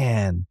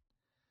 man,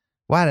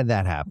 why did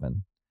that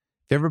happen?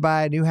 If you ever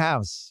buy a new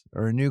house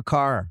or a new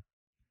car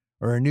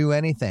or a new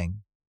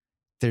anything,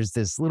 there's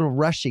this little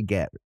rush you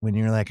get when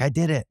you're like, I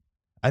did it.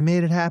 I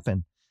made it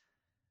happen.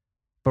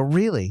 But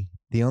really,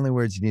 the only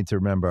words you need to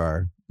remember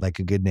are, like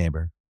a good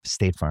neighbor,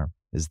 State Farm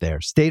is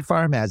there. State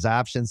Farm has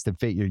options to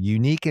fit your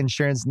unique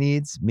insurance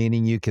needs,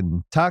 meaning you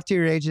can talk to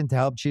your agent to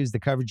help choose the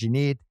coverage you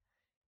need,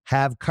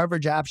 have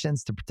coverage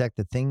options to protect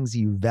the things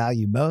you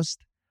value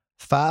most,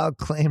 file a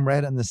claim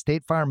right on the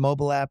State Farm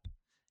mobile app,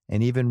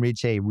 and even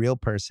reach a real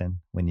person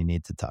when you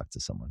need to talk to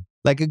someone.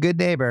 Like a good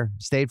neighbor,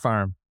 State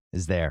Farm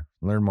is there.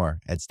 Learn more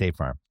at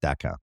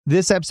statefarm.com.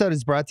 This episode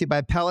is brought to you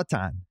by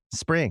Peloton.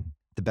 Spring,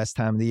 the best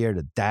time of the year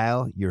to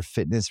dial your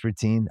fitness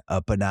routine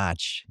up a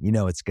notch. You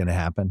know it's going to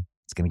happen.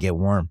 It's going to get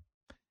warm.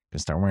 You're going to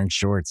start wearing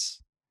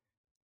shorts.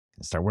 You're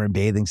going to start wearing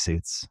bathing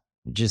suits.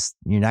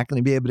 You're not going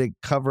to be able to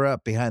cover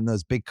up behind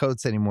those big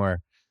coats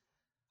anymore.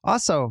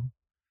 Also,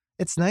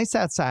 it's nice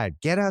outside.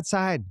 Get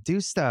outside.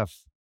 Do stuff.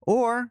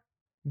 Or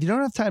if you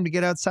don't have time to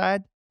get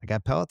outside, I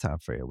got Peloton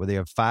for you. Whether you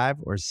have 5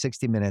 or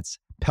 60 minutes,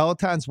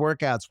 Peloton's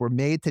workouts were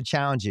made to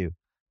challenge you.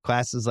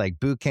 Classes like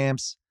boot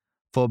camps,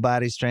 full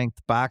body strength,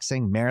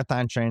 boxing,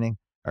 marathon training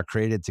are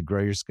created to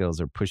grow your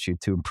skills or push you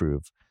to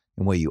improve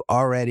in what you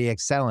already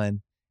excel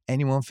in,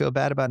 and you won't feel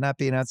bad about not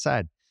being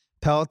outside.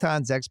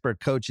 Peloton's expert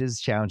coaches,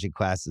 challenging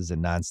classes,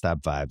 and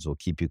nonstop vibes will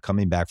keep you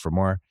coming back for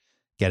more.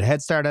 Get a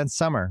head start on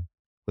summer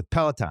with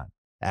Peloton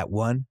at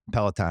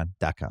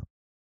onepeloton.com.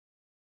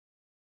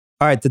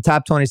 All right, the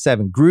top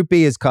 27. Group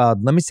B is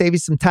called Let Me Save You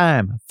Some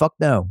Time. Fuck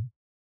no.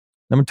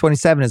 Number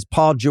 27 is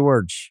Paul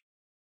George,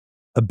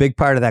 a big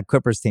part of that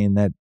Clippers team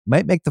that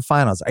might make the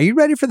finals. Are you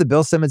ready for the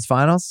Bill Simmons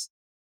finals?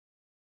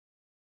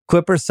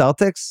 Clippers,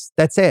 Celtics,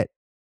 that's it.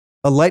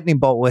 A lightning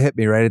bolt will hit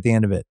me right at the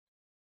end of it.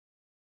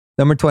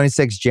 Number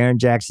 26, Jaren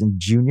Jackson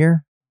Jr.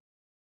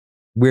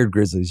 Weird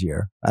Grizzlies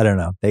year. I don't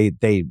know.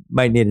 They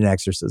might need an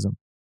exorcism.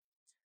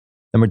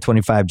 Number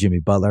 25, Jimmy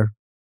Butler.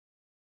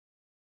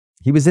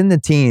 He was in the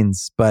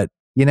teens, but,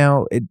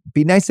 it'd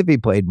be nice if he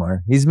played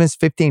more. He's missed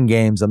 15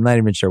 games. I'm not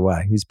even sure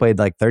why. He's played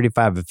like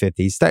 35 of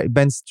 50. He's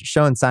been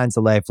showing signs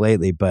of life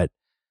lately, but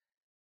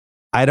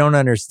I don't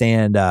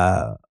understand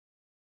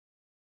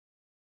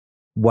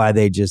why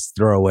they just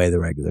throw away the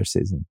regular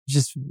season.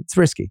 It's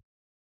risky,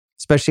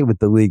 especially with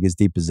the league as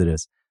deep as it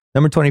is.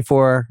 Number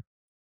 24,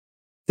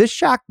 this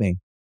shocked me.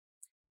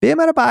 Bam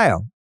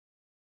Adebayo.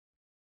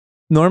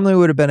 Normally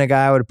would have been a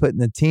guy I would have put in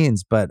the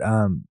teens, but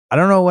I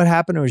don't know what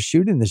happened to his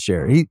shooting this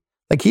year. He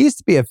used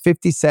to be a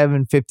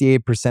 57,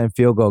 58%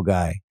 field goal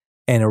guy.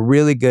 and a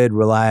really good,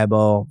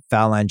 reliable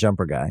foul line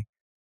jumper guy.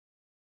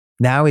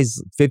 Now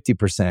he's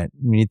 50%. I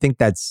mean, you think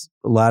that's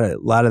a lot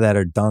of that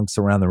are dunks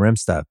around the rim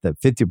stuff. That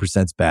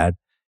 50% is bad.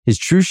 His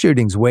true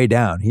shooting's way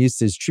down. His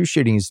true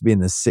shooting used to be in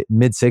the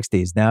mid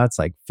 60s. Now it's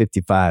like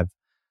 55.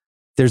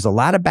 There's a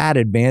lot of bad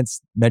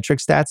advanced metric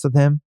stats with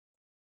him.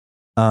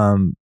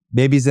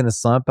 Maybe he's in a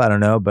slump. I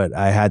don't know, but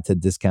I had to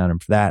discount him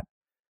for that.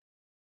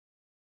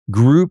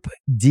 Group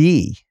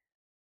D.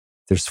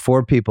 There's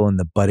 4 people in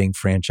the budding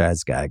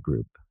franchise guy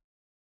group.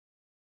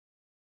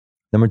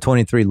 Number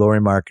 23, Lauri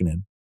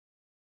Markkanen,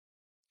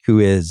 who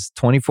is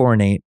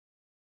 24-8,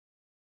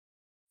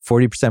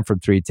 40% from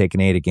 3, taking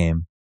 8 a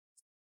game.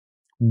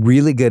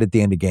 Really good at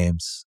the end of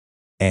games.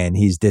 And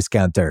he's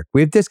discount Dirk.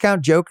 We have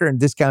discount Joker and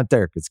discount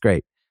Dirk. It's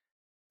great.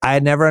 I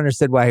had never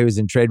understood why he was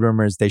in trade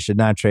rumors. They should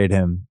not trade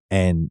him.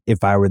 And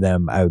if I were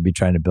them, I would be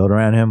trying to build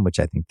around him, which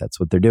I think that's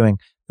what they're doing.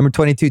 Number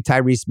 22,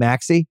 Tyrese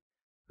Maxey,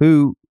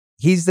 who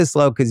he's this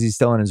low because he's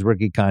still in his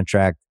rookie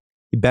contract.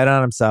 He bet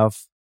on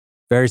himself.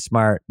 Very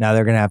smart. Now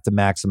they're going to have to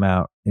max him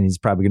out, and he's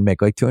probably going to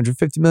make like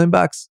 $250 million.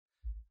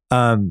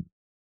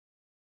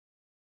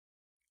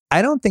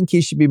 I don't think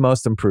he should be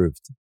most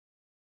improved.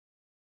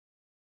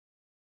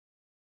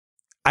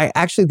 I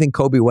actually think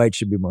Kobe White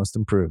should be most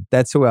improved.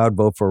 That's who I would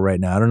vote for right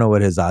now. I don't know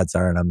what his odds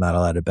are, and I'm not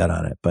allowed to bet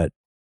on it. But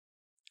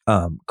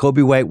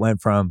Kobe White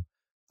went from,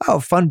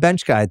 fun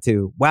bench guy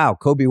to, wow,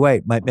 Kobe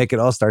White might make an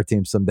all-star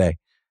team someday.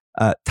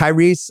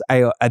 Tyrese,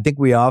 I think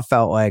we all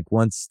felt like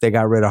once they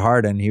got rid of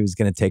Harden, he was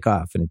going to take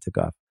off, and he took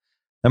off.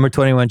 Number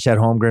 21, Chet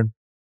Holmgren.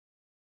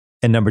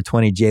 And number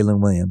 20, Jalen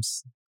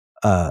Williams,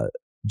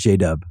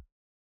 J-Dub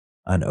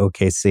on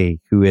OKC,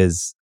 who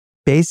is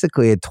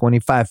basically a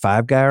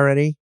 25-5 guy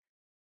already.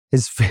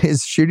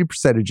 His shooting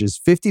percentage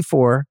is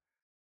 54,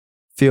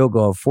 field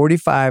goal,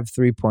 45,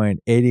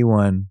 3-point,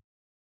 81,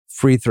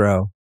 free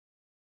throw.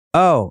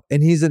 Oh,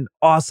 and he's an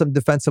awesome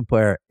defensive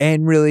player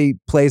and really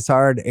plays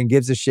hard and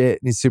gives a shit,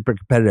 and he's super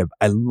competitive.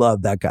 I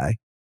love that guy.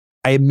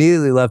 I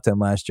immediately loved him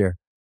last year.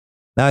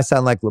 Now I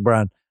sound like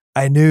LeBron.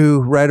 I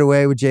knew right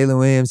away with Jalen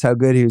Williams how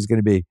good he was going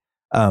to be.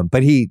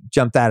 But he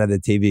jumped out of the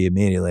TV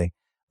immediately.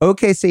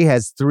 OKC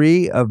has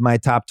 3 of my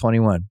top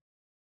 21,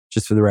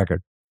 just for the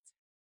record.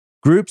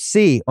 Group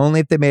C, only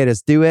if they made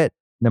us do it.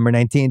 Number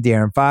 19,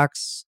 De'Aaron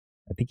Fox.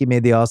 I think he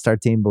made the All-Star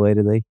team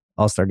belatedly,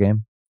 All-Star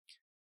game.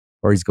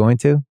 Or he's going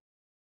to.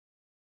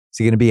 Is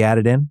he going to be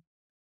added in?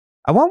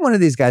 I want one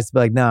of these guys to be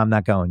like, no, I'm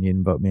not going. You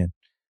didn't vote me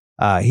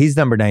in. He's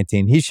number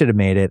 19. He should have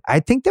made it. I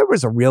think there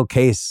was a real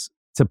case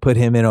to put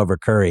him in over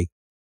Curry.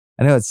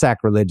 I know it's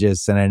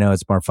sacrilegious, and I know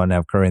it's more fun to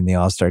have Curry in the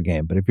All-Star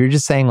game. But if you're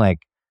just saying, like,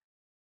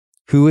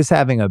 who is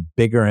having a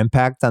bigger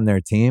impact on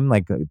their team?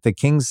 Like, the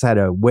Kings had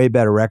a way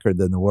better record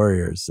than the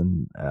Warriors,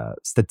 and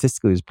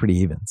statistically it was pretty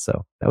even.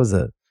 So that was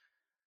at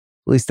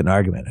least an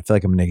argument. I feel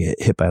like I'm going to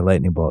get hit by a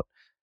lightning bolt.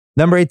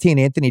 Number 18,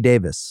 Anthony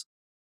Davis.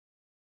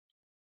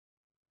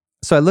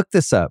 So I looked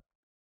this up.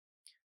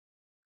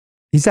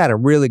 He's had a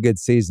really good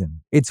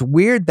season. It's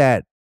weird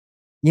that,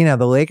 the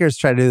Lakers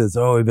try to do this.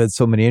 Oh, we've had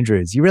so many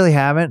injuries. You really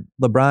haven't.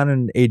 LeBron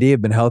and AD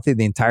have been healthy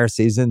the entire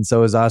season.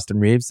 So is Austin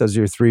Reeves. Those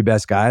are your 3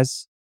 best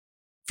guys.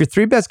 If your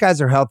 3 best guys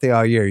are healthy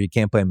all year, you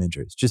can't blame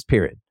injuries. Just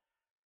period.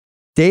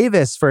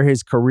 Davis, for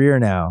his career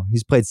now,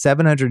 he's played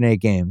 708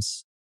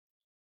 games.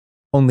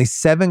 Only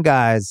 7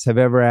 guys have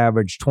ever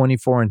averaged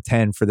 24 and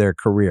 10 for their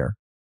career.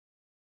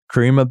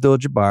 Kareem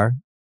Abdul-Jabbar,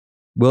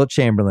 Wilt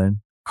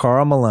Chamberlain,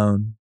 Karl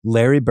Malone,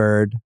 Larry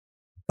Bird,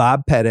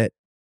 Bob Pettit,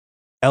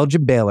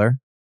 Elgin Baylor,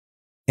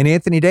 and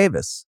Anthony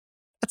Davis.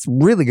 That's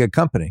really good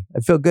company.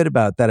 I feel good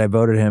about that. I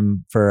voted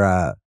him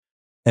for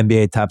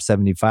NBA Top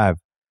 75.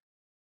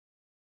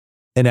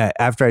 And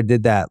after I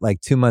did that, like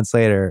 2 months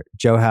later,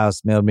 Joe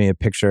House mailed me a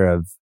picture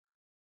of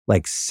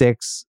like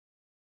 6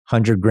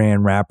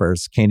 $100,000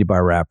 wrappers, candy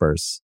bar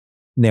wrappers.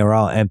 And they were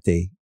all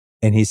empty.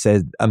 And he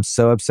said, I'm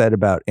so upset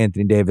about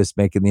Anthony Davis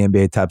making the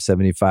NBA Top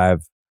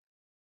 75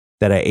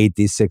 that I ate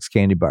these 6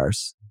 candy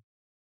bars.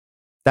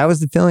 That was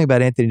the feeling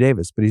about Anthony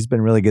Davis, but he's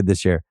been really good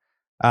this year.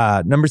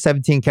 Number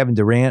 17, Kevin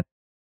Durant.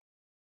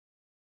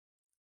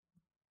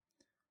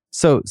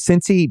 So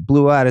since he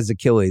blew out his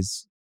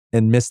Achilles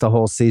and missed the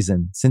whole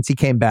season, since he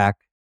came back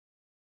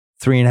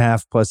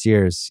 3.5 plus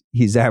years,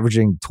 he's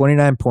averaging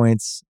 29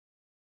 points,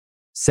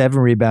 7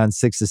 rebounds,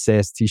 6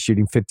 assists. He's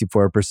shooting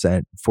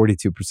 54%,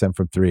 42%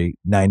 from 3,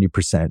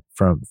 90%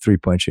 from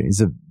 3-point shooting.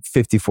 He's a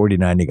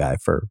 50-40-90 guy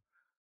for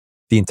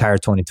the entire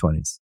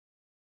 2020s.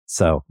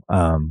 So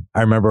I'm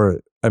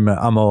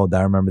old.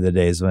 I remember the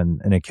days when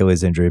an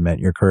Achilles injury meant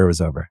your career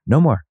was over. No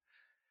more.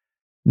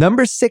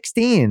 Number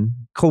 16,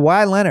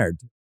 Kawhi Leonard.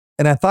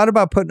 And I thought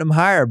about putting him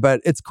higher,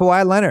 but it's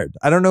Kawhi Leonard.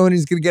 I don't know when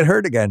he's going to get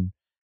hurt again.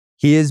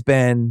 He has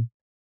been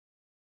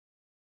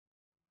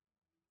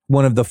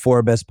one of the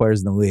 4 best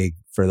players in the league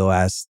for the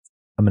last,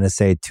 I'm going to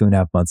say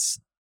 2.5 months.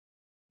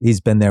 He's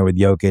been there with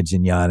Jokic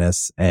and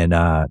Giannis. And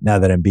now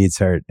that Embiid's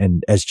hurt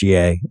and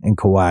SGA and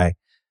Kawhi,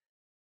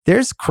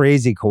 there's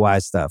crazy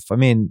Kawhi stuff. I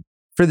mean,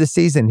 for the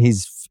season,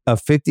 he's a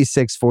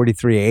 56,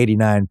 43,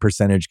 89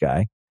 percentage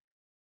guy.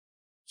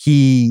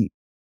 He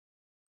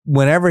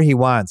whenever he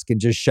wants, can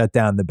just shut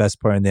down the best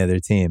player on the other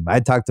team. I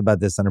talked about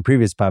this on a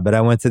previous pod, but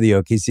I went to the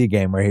OKC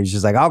game where he was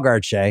just like, I'll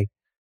guard Shea,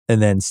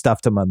 and then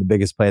stuffed him on the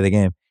biggest play of the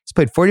game. He's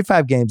played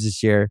 45 games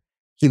this year.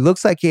 He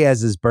looks like he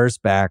has his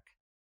burst back.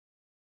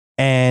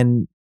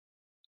 And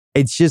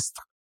it's just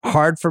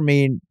hard for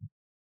me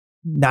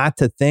not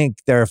to think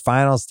they're a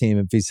finals team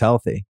if he's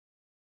healthy.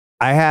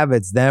 I have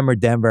it's them or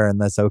Denver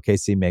unless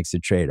OKC makes a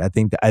trade. I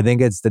think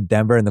it's the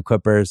Denver and the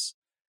Clippers.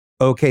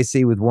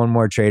 OKC with one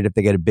more trade if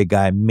they get a big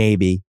guy,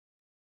 maybe.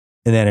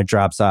 And then it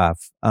drops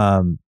off.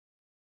 Kawhi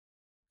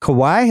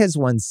has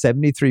won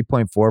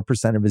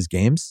 73.4% of his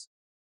games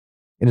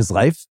in his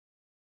life.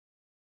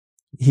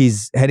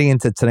 He's heading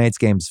into tonight's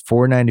games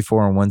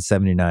 494 and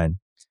 179.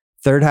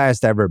 Third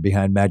highest ever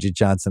behind Magic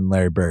Johnson and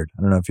Larry Bird.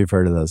 I don't know if you've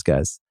heard of those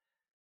guys.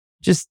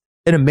 Just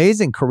an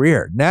amazing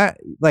career. Now,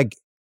 like,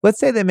 let's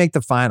say they make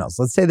the finals.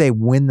 Let's say they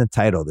win the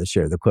title this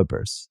year, the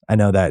Clippers. I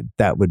know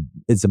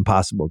it's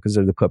impossible because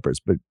they're the Clippers,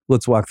 but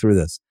let's walk through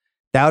this.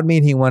 That would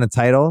mean he won a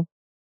title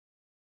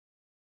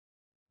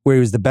where he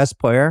was the best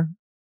player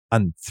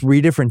on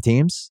 3 different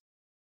teams,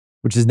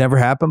 which has never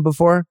happened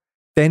before.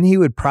 Then he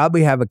would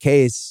probably have a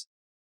case.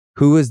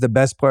 Who is the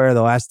best player of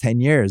the last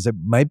 10 years? It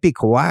might be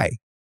Kawhi.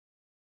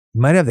 He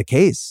might have the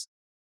case.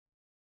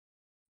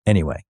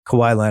 Anyway,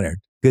 Kawhi Leonard.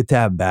 Good to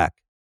have him back.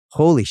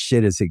 Holy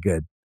shit, is he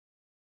good.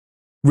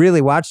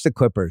 Really, watch the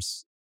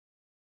Clippers.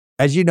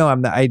 As you know,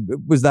 I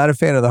was not a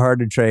fan of the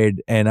Harden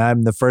trade, and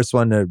I'm the first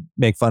one to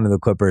make fun of the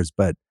Clippers,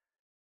 but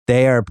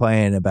they are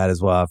playing about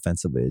as well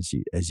offensively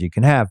as you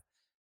can have.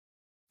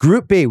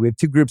 Group B, we have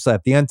 2 groups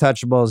left. The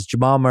Untouchables,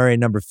 Jamal Murray,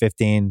 number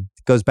 15.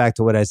 Goes back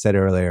to what I said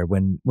earlier.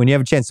 When you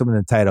have a chance to win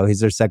the title,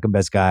 he's their second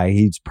best guy.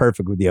 He's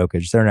perfect with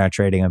Jokic. They're not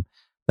trading him.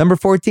 Number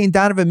 14,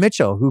 Donovan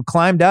Mitchell, who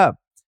climbed up.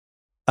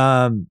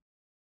 So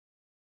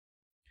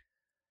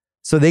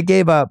they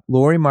gave up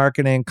Lauri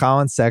Markkanen,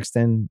 Colin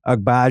Sexton,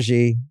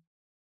 Agbaji,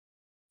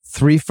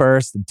 3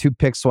 firsts and 2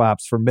 pick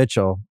swaps for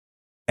Mitchell.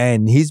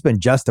 And he's been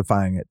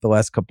justifying it the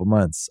last couple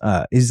months.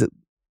 He's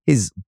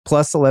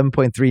plus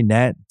 11.3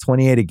 net,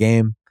 28 a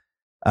game.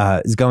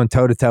 Is going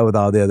toe-to-toe with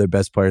all the other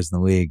best players in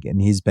the league.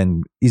 And he's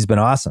been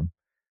awesome.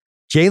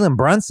 Jalen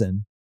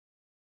Brunson,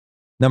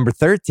 number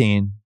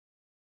 13.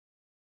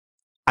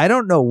 I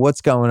don't know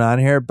what's going on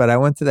here, but I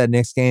went to that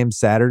Knicks game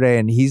Saturday,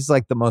 and he's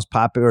like the most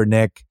popular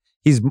Knick.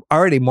 He's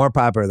already more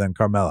popular than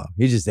Carmelo.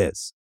 He just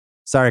is.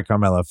 Sorry,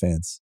 Carmelo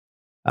fans.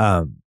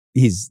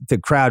 The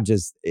crowd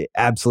just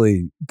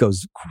absolutely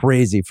goes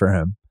crazy for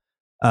him.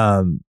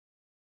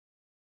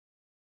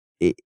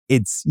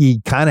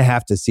 You kind of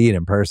have to see it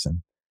in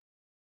person.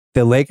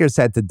 The Lakers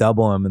had to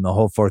double him in the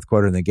whole fourth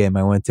quarter in the game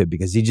I went to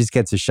because he just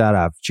gets a shot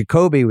off.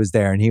 Jacoby was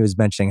there, and he was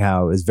mentioning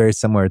how it was very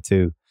similar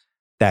to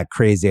that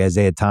crazy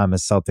Isaiah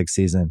Thomas Celtics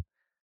season.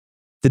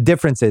 The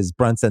difference is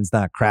Brunson's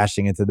not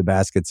crashing into the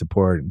basket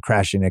support and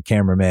crashing a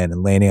cameraman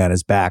and landing on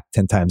his back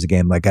 10 times a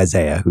game like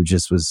Isaiah, who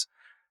just was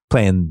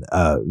playing,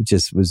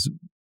 was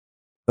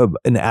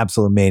an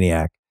absolute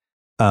maniac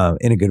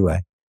in a good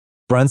way.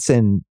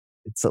 Brunson,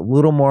 it's a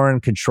little more in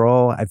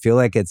control. I feel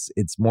like it's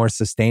more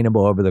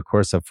sustainable over the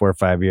course of 4 or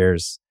 5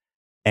 years.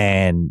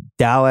 And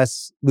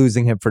Dallas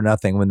losing him for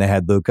nothing when they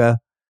had Luka.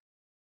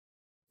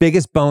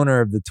 Biggest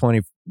boner of the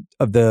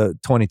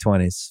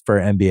 2020s for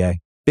NBA.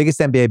 Biggest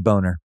NBA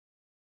boner.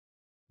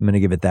 I'm going to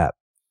give it that.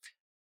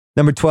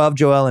 Number 12,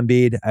 Joel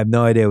Embiid. I have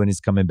no idea when he's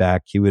coming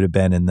back. He would have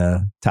been in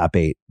the top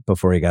 8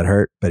 before he got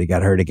hurt, but he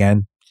got hurt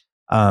again.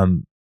 I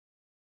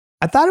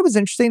thought it was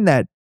interesting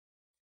that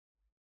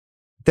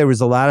there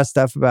was a lot of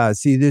stuff about,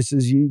 see, this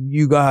is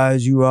you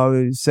guys, you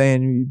always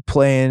saying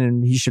playing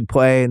and he should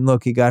play, and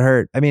look, he got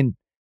hurt. I mean,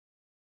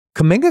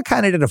 Kuminga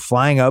kind of did a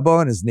flying elbow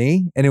on his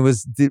knee, and it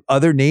was the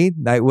other knee.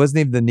 It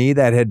wasn't even the knee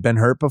that had been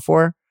hurt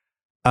before.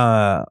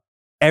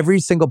 Every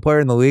single player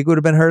in the league would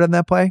have been hurt on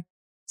that play.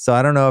 So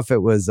I don't know if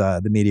it was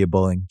the media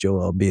bullying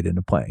Joel Embiid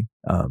into playing.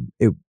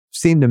 It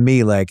seemed to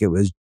me like it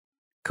was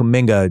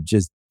Kuminga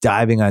just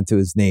diving onto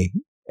his knee,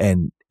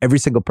 and every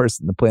single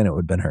person on the planet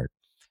would have been hurt.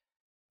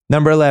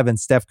 Number 11,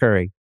 Steph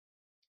Curry.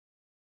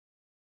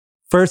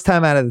 First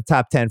time out of the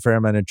top 10 for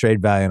him on a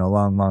trade value in a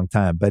long, long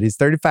time. But he's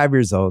 35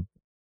 years old.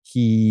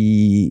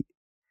 He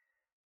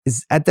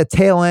is at the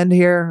tail end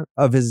here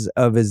of his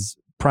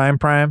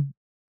prime,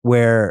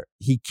 where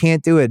he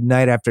can't do it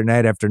night after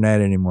night after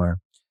night anymore.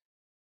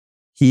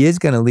 He is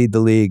going to lead the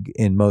league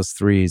in most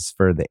threes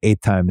for the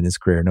 8th time in his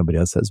career. Nobody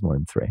else has more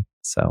than 3.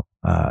 So,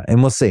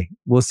 and we'll see.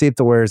 We'll see if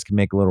the Warriors can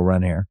make a little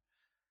run here.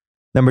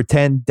 Number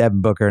 10,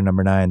 Devin Booker.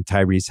 Number 9,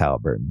 Tyrese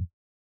Halliburton,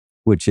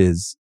 which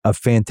is a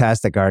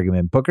fantastic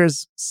argument.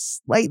 Booker's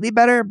slightly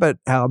better, but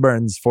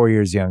Halliburton's 4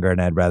 years younger,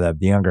 and I'd rather have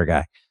the younger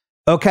guy.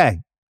 Okay,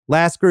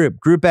 last group,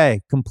 Group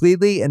A,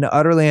 completely and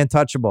utterly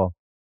untouchable.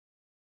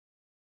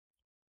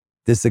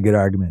 This is a good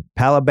argument.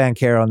 Paolo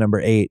Banchero, number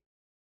 8.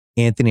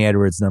 Anthony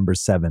Edwards, number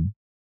 7.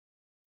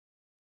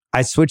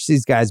 I switched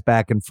these guys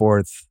back and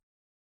forth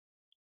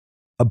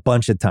a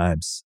bunch of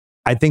times.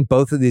 I think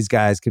both of these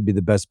guys could be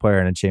the best player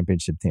in a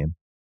championship team.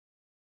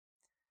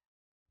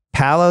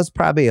 Paolo's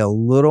probably a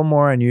little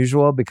more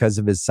unusual because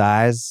of his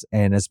size,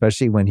 and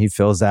especially when he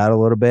fills out a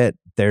little bit.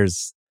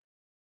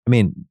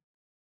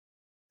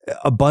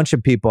 A bunch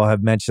of people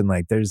have mentioned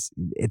like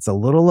it's a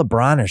little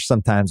LeBronish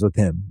sometimes with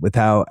him, with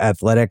how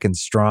athletic and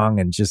strong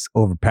and just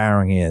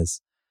overpowering he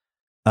is.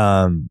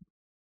 But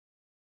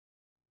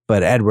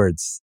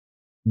Edwards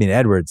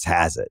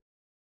has it.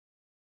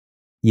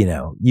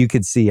 You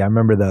could see, I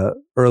remember the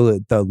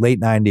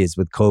late 90s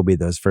with Kobe,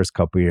 those first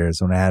couple of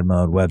years when I had my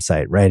own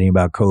website writing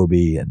about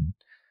Kobe, and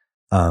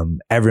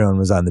everyone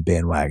was on the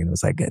bandwagon. It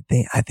was like,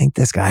 I think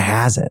this guy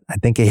has it. I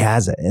think he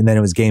has it. And then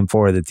it was game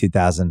 4 of the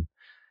 2000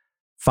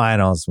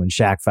 finals when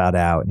Shaq fouled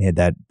out and he had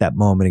that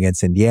moment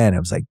against Indiana. I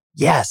was like,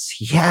 yes,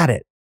 he had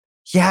it.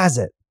 He has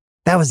it.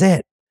 That was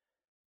it.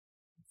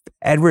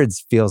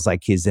 Edwards feels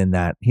like he's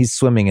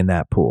swimming in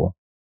that pool.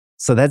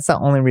 So that's the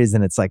only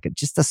reason it's like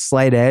just a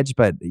slight edge,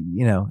 but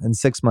in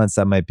 6 months,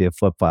 that might be a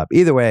flip-flop.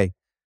 Either way,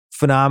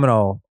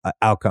 phenomenal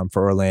outcome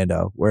for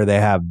Orlando, where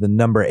they have the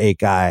number 8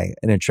 guy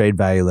in a trade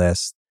value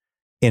list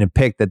in a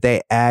pick that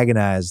they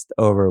agonized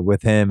over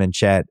with him and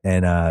Chet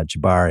and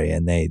Jabari,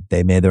 and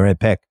they made the right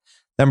pick.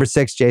 Number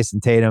 6, Jason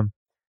Tatum,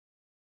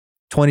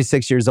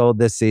 26 years old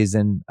this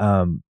season.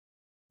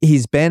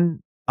 He's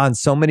been on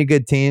so many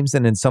good teams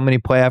and in so many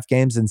playoff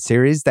games and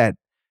series that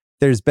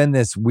there's been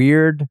this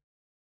weird.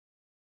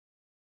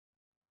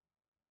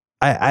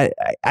 If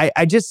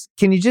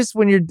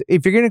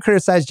you're going to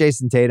criticize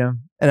Jason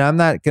Tatum, and I'm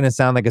not going to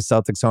sound like a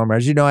Celtics homer,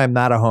 as you know, I'm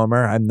not a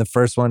homer. I'm the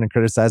first one to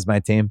criticize my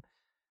team.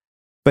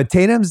 But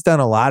Tatum's done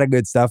a lot of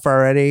good stuff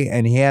already,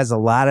 and he has a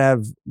lot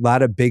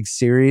of big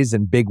series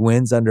and big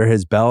wins under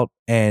his belt,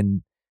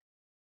 and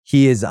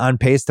he is on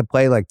pace to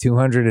play like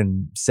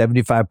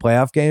 275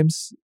 playoff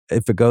games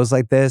if it goes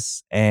like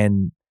this.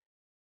 And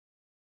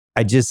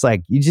you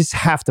just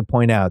have to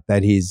point out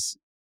that he's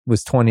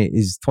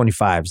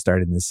 25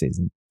 starting this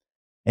season.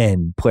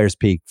 And players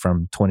peak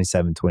from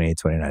 27, 28,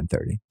 29,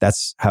 30.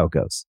 That's how it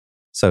goes.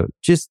 So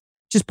just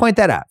point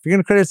that out. If you're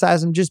going to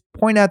criticize him, just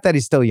point out that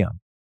he's still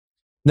young.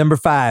 Number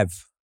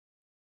 5,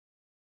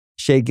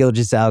 Shai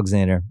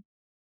Gilgeous-Alexander,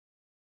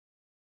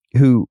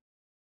 who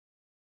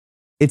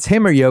it's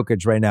him or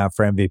Jokic right now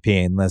for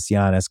MVP, unless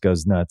Giannis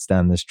goes nuts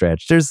down the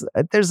stretch. There's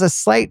a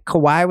slight.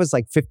 Kawhi was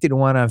like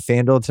 50-1 on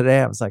FanDuel today.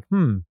 I was like,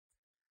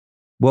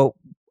 well,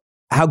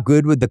 how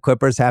good would the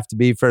Clippers have to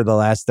be for the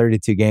last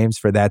 32 games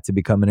for that to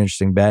become an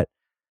interesting bet?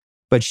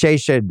 But Shai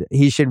should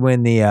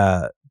win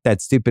the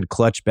that stupid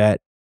clutch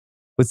bet.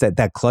 What's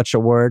that clutch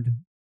award?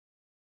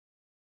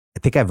 I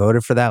think I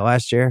voted for that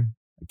last year.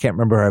 I can't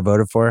remember who I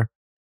voted for.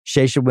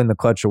 Shai should win the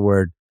clutch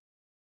award.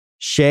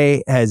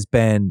 Shai has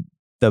been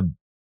the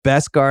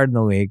best guard in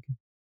the league,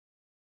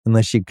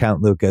 unless you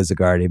count Luka as a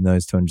guard, even though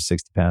he's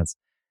 260 pounds.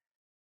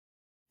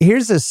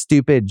 Here's a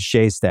stupid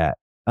Shai stat.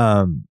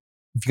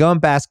 If you go on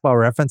Basketball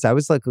Reference, I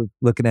was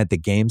looking at the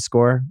game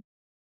score.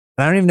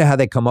 I don't even know how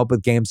they come up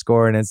with game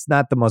score, and it's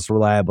not the most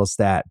reliable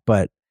stat,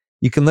 but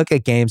you can look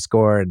at game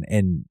score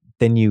and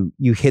then you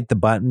hit the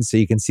button so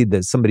you can see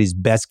somebody's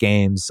best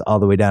games all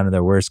the way down to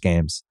their worst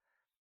games.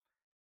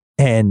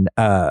 And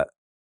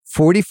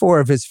 44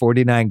 of his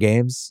 49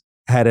 games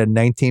had a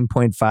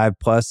 19.5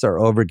 plus or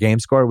over game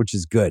score, which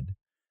is good.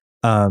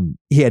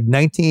 He had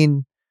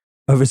 19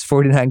 of his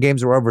 49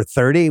 games were over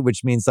 30,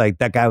 which means like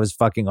that guy was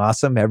fucking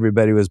awesome.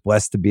 Everybody was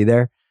blessed to be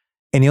there.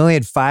 And he only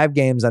had 5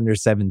 games under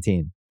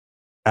 17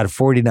 out of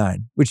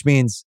 49, which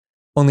means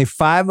only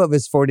 5 of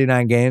his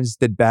 49 games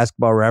did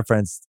Basketball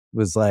Reference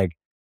was like,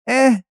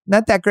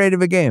 not that great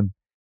of a game.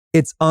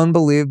 It's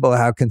unbelievable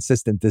how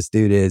consistent this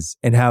dude is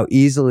and how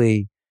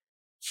easily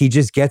he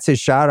just gets his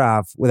shot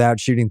off without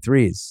shooting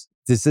threes.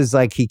 This is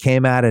like he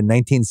came out in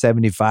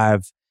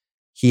 1975.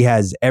 He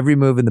has every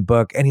move in the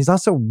book, and he's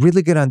also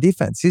really good on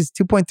defense. He's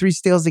 2.3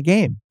 steals a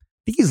game.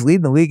 I think he's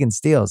leading the league in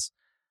steals.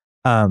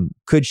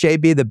 Could Shai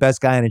be the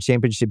best guy on a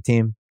championship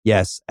team?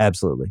 Yes,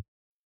 absolutely.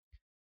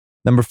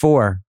 Number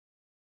 4,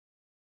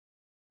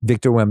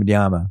 Victor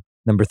Wembanyama.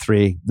 Number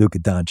 3, Luka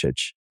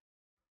Doncic.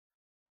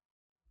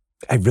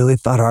 I really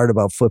thought hard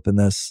about flipping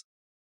this.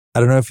 I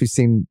don't know if you've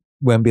seen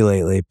Wemby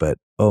lately, but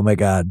oh my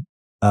God.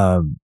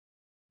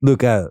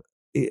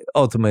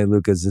 Ultimately,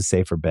 Luka's a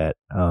safer bet.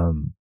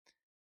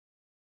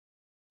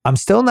 I'm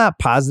still not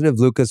positive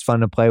Luka's fun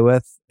to play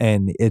with.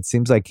 And it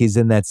seems like he's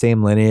in that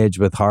same lineage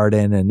with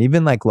Harden and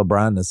even like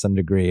LeBron to some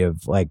degree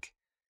of like,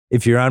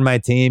 if you're on my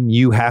team,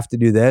 you have to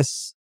do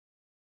this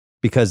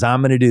because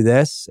I'm going to do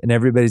this and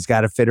everybody's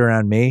got to fit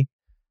around me.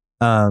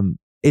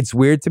 It's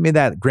weird to me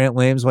that Grant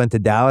Williams went to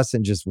Dallas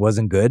and just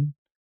wasn't good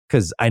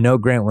because I know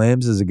Grant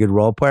Williams is a good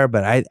role player,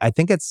 but I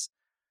think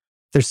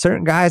there's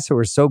certain guys who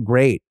are so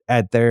great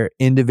at their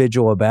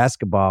individual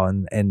basketball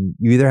and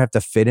you either have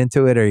to fit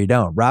into it or you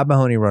don't. Rob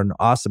Mahoney wrote an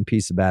awesome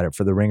piece about it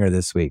for The Ringer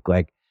this week.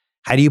 Like,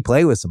 how do you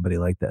play with somebody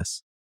like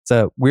this? It's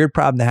a weird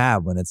problem to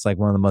have when it's like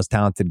one of the most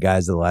talented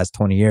guys of the last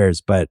 20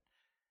 years, but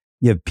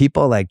you have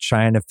people like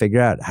trying to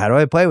figure out, how do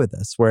I play with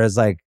this? Whereas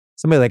like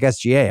somebody like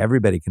SGA,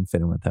 everybody can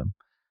fit in with him.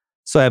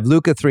 So I have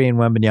Luka 3 and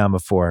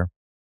Wembanyama 4.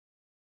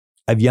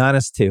 I have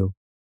Giannis 2.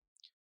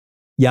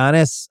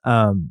 Giannis,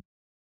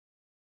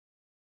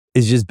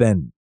 has just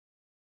been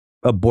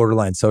a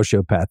borderline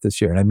sociopath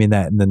this year. And I mean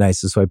that in the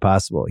nicest way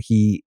possible.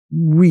 He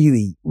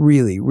really,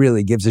 really,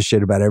 really gives a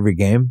shit about every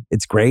game.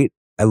 It's great.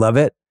 I love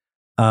it.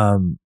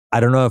 I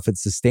don't know if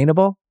it's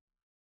sustainable,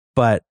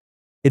 but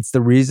it's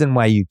the reason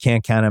why you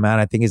can't count him out.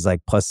 I think he's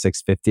like plus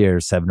 650 or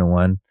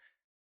 7-1.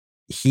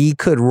 He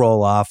could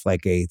roll off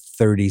like a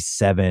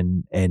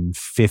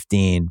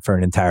 37-15 for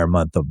an entire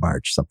month of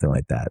March, something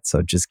like that.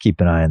 So just keep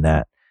an eye on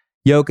that.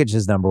 Jokic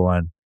is number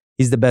one.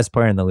 He's the best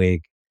player in the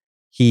league.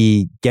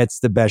 He gets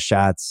the best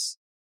shots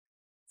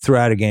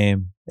throughout a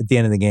game. At the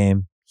end of the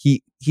game,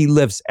 he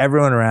lifts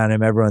everyone around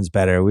him. Everyone's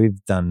better.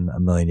 We've done a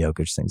million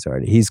Jokic things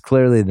already. He's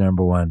clearly the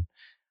number one.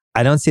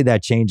 I don't see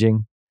that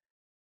changing.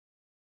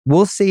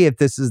 We'll see if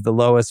this is the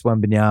lowest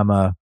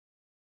Wembanyama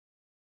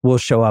will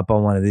show up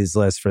on one of these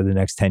lists for the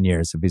next 10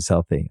 years if he's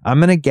healthy. I'm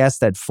going to guess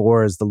that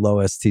 4 is the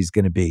lowest he's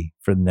going to be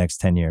for the next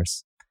 10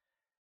 years.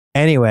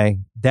 Anyway,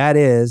 that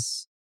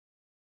is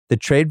the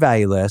trade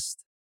value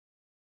list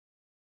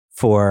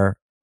for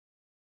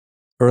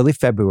early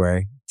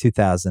February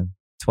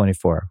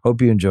 2024.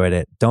 Hope you enjoyed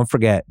it. Don't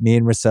forget, me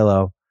and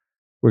Russillo,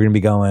 we're going to be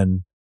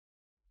going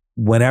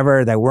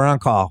whenever that we're on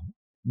call,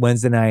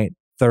 Wednesday night,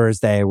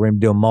 Thursday. We're going to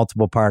be doing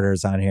multiple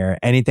parters on here.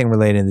 Anything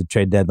related to the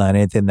trade deadline,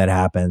 anything that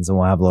happens, and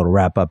we'll have a little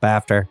wrap up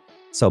after.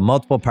 So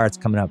multiple parts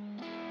coming up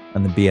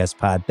on the BS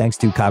Pod. Thanks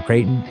to Kyle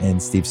Creighton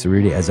and Steve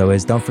Cerruti. As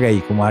always, don't forget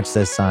you can watch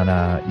this on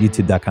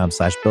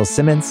youtube.com/Bill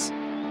Simmons.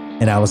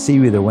 And I will see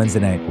you either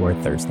Wednesday night or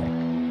Thursday.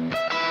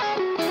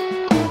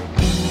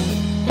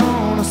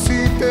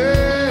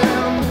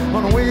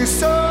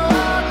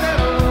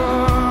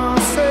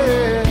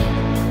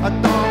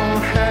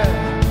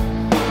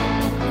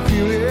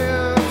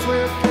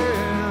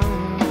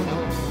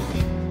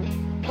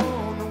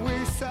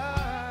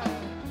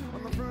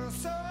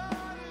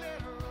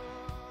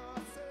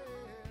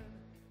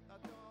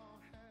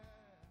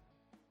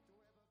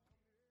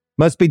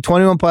 Must be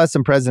 21 plus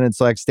in present in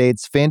select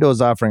states. FanDuel is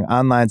offering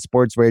online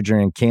sports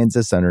wagering in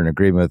Kansas under an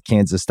agreement with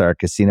Kansas Star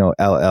Casino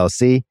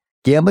LLC.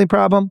 Gambling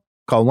problem?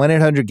 Call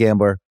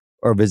 1-800-GAMBLER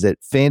or visit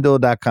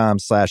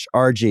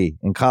FanDuel.com/RG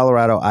in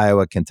Colorado,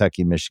 Iowa,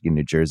 Kentucky, Michigan,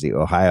 New Jersey,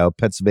 Ohio,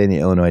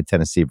 Pennsylvania, Illinois,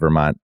 Tennessee,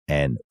 Vermont,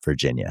 and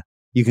Virginia.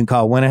 You can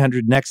call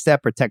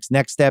 1-800-NEXT-STEP or text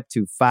NEXT-STEP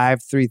to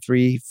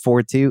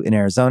 53342 in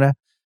Arizona.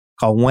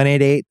 Call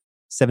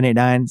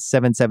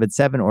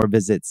 1-888-789-777 or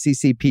visit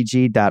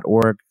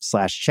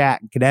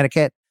ccpg.org/chat in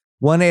Connecticut.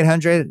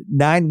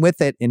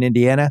 1-800-9-WITH-IT in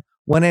Indiana.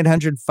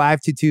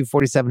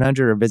 1-800-522-4700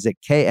 or visit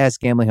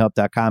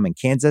ksgamblinghelp.com in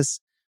Kansas.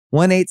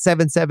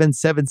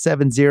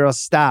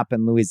 1-877-770-STOP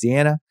in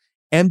Louisiana.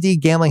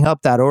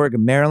 mdgamblinghelp.org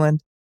in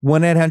Maryland.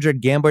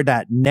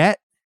 1-800-GAMBLER.net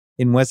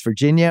in West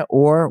Virginia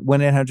or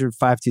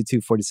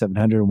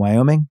 1-800-522-4700 in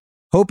Wyoming.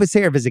 Hope is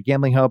here. Visit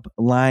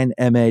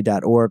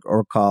gamblinghelplinema.org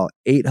or call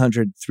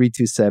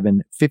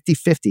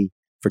 800-327-5050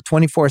 for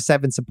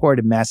 24/7 support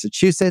in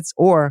Massachusetts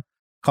or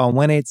call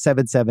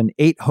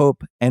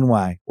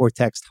 1-877-8-HOPE-NY or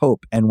text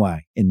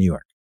HOPE-NY in New York.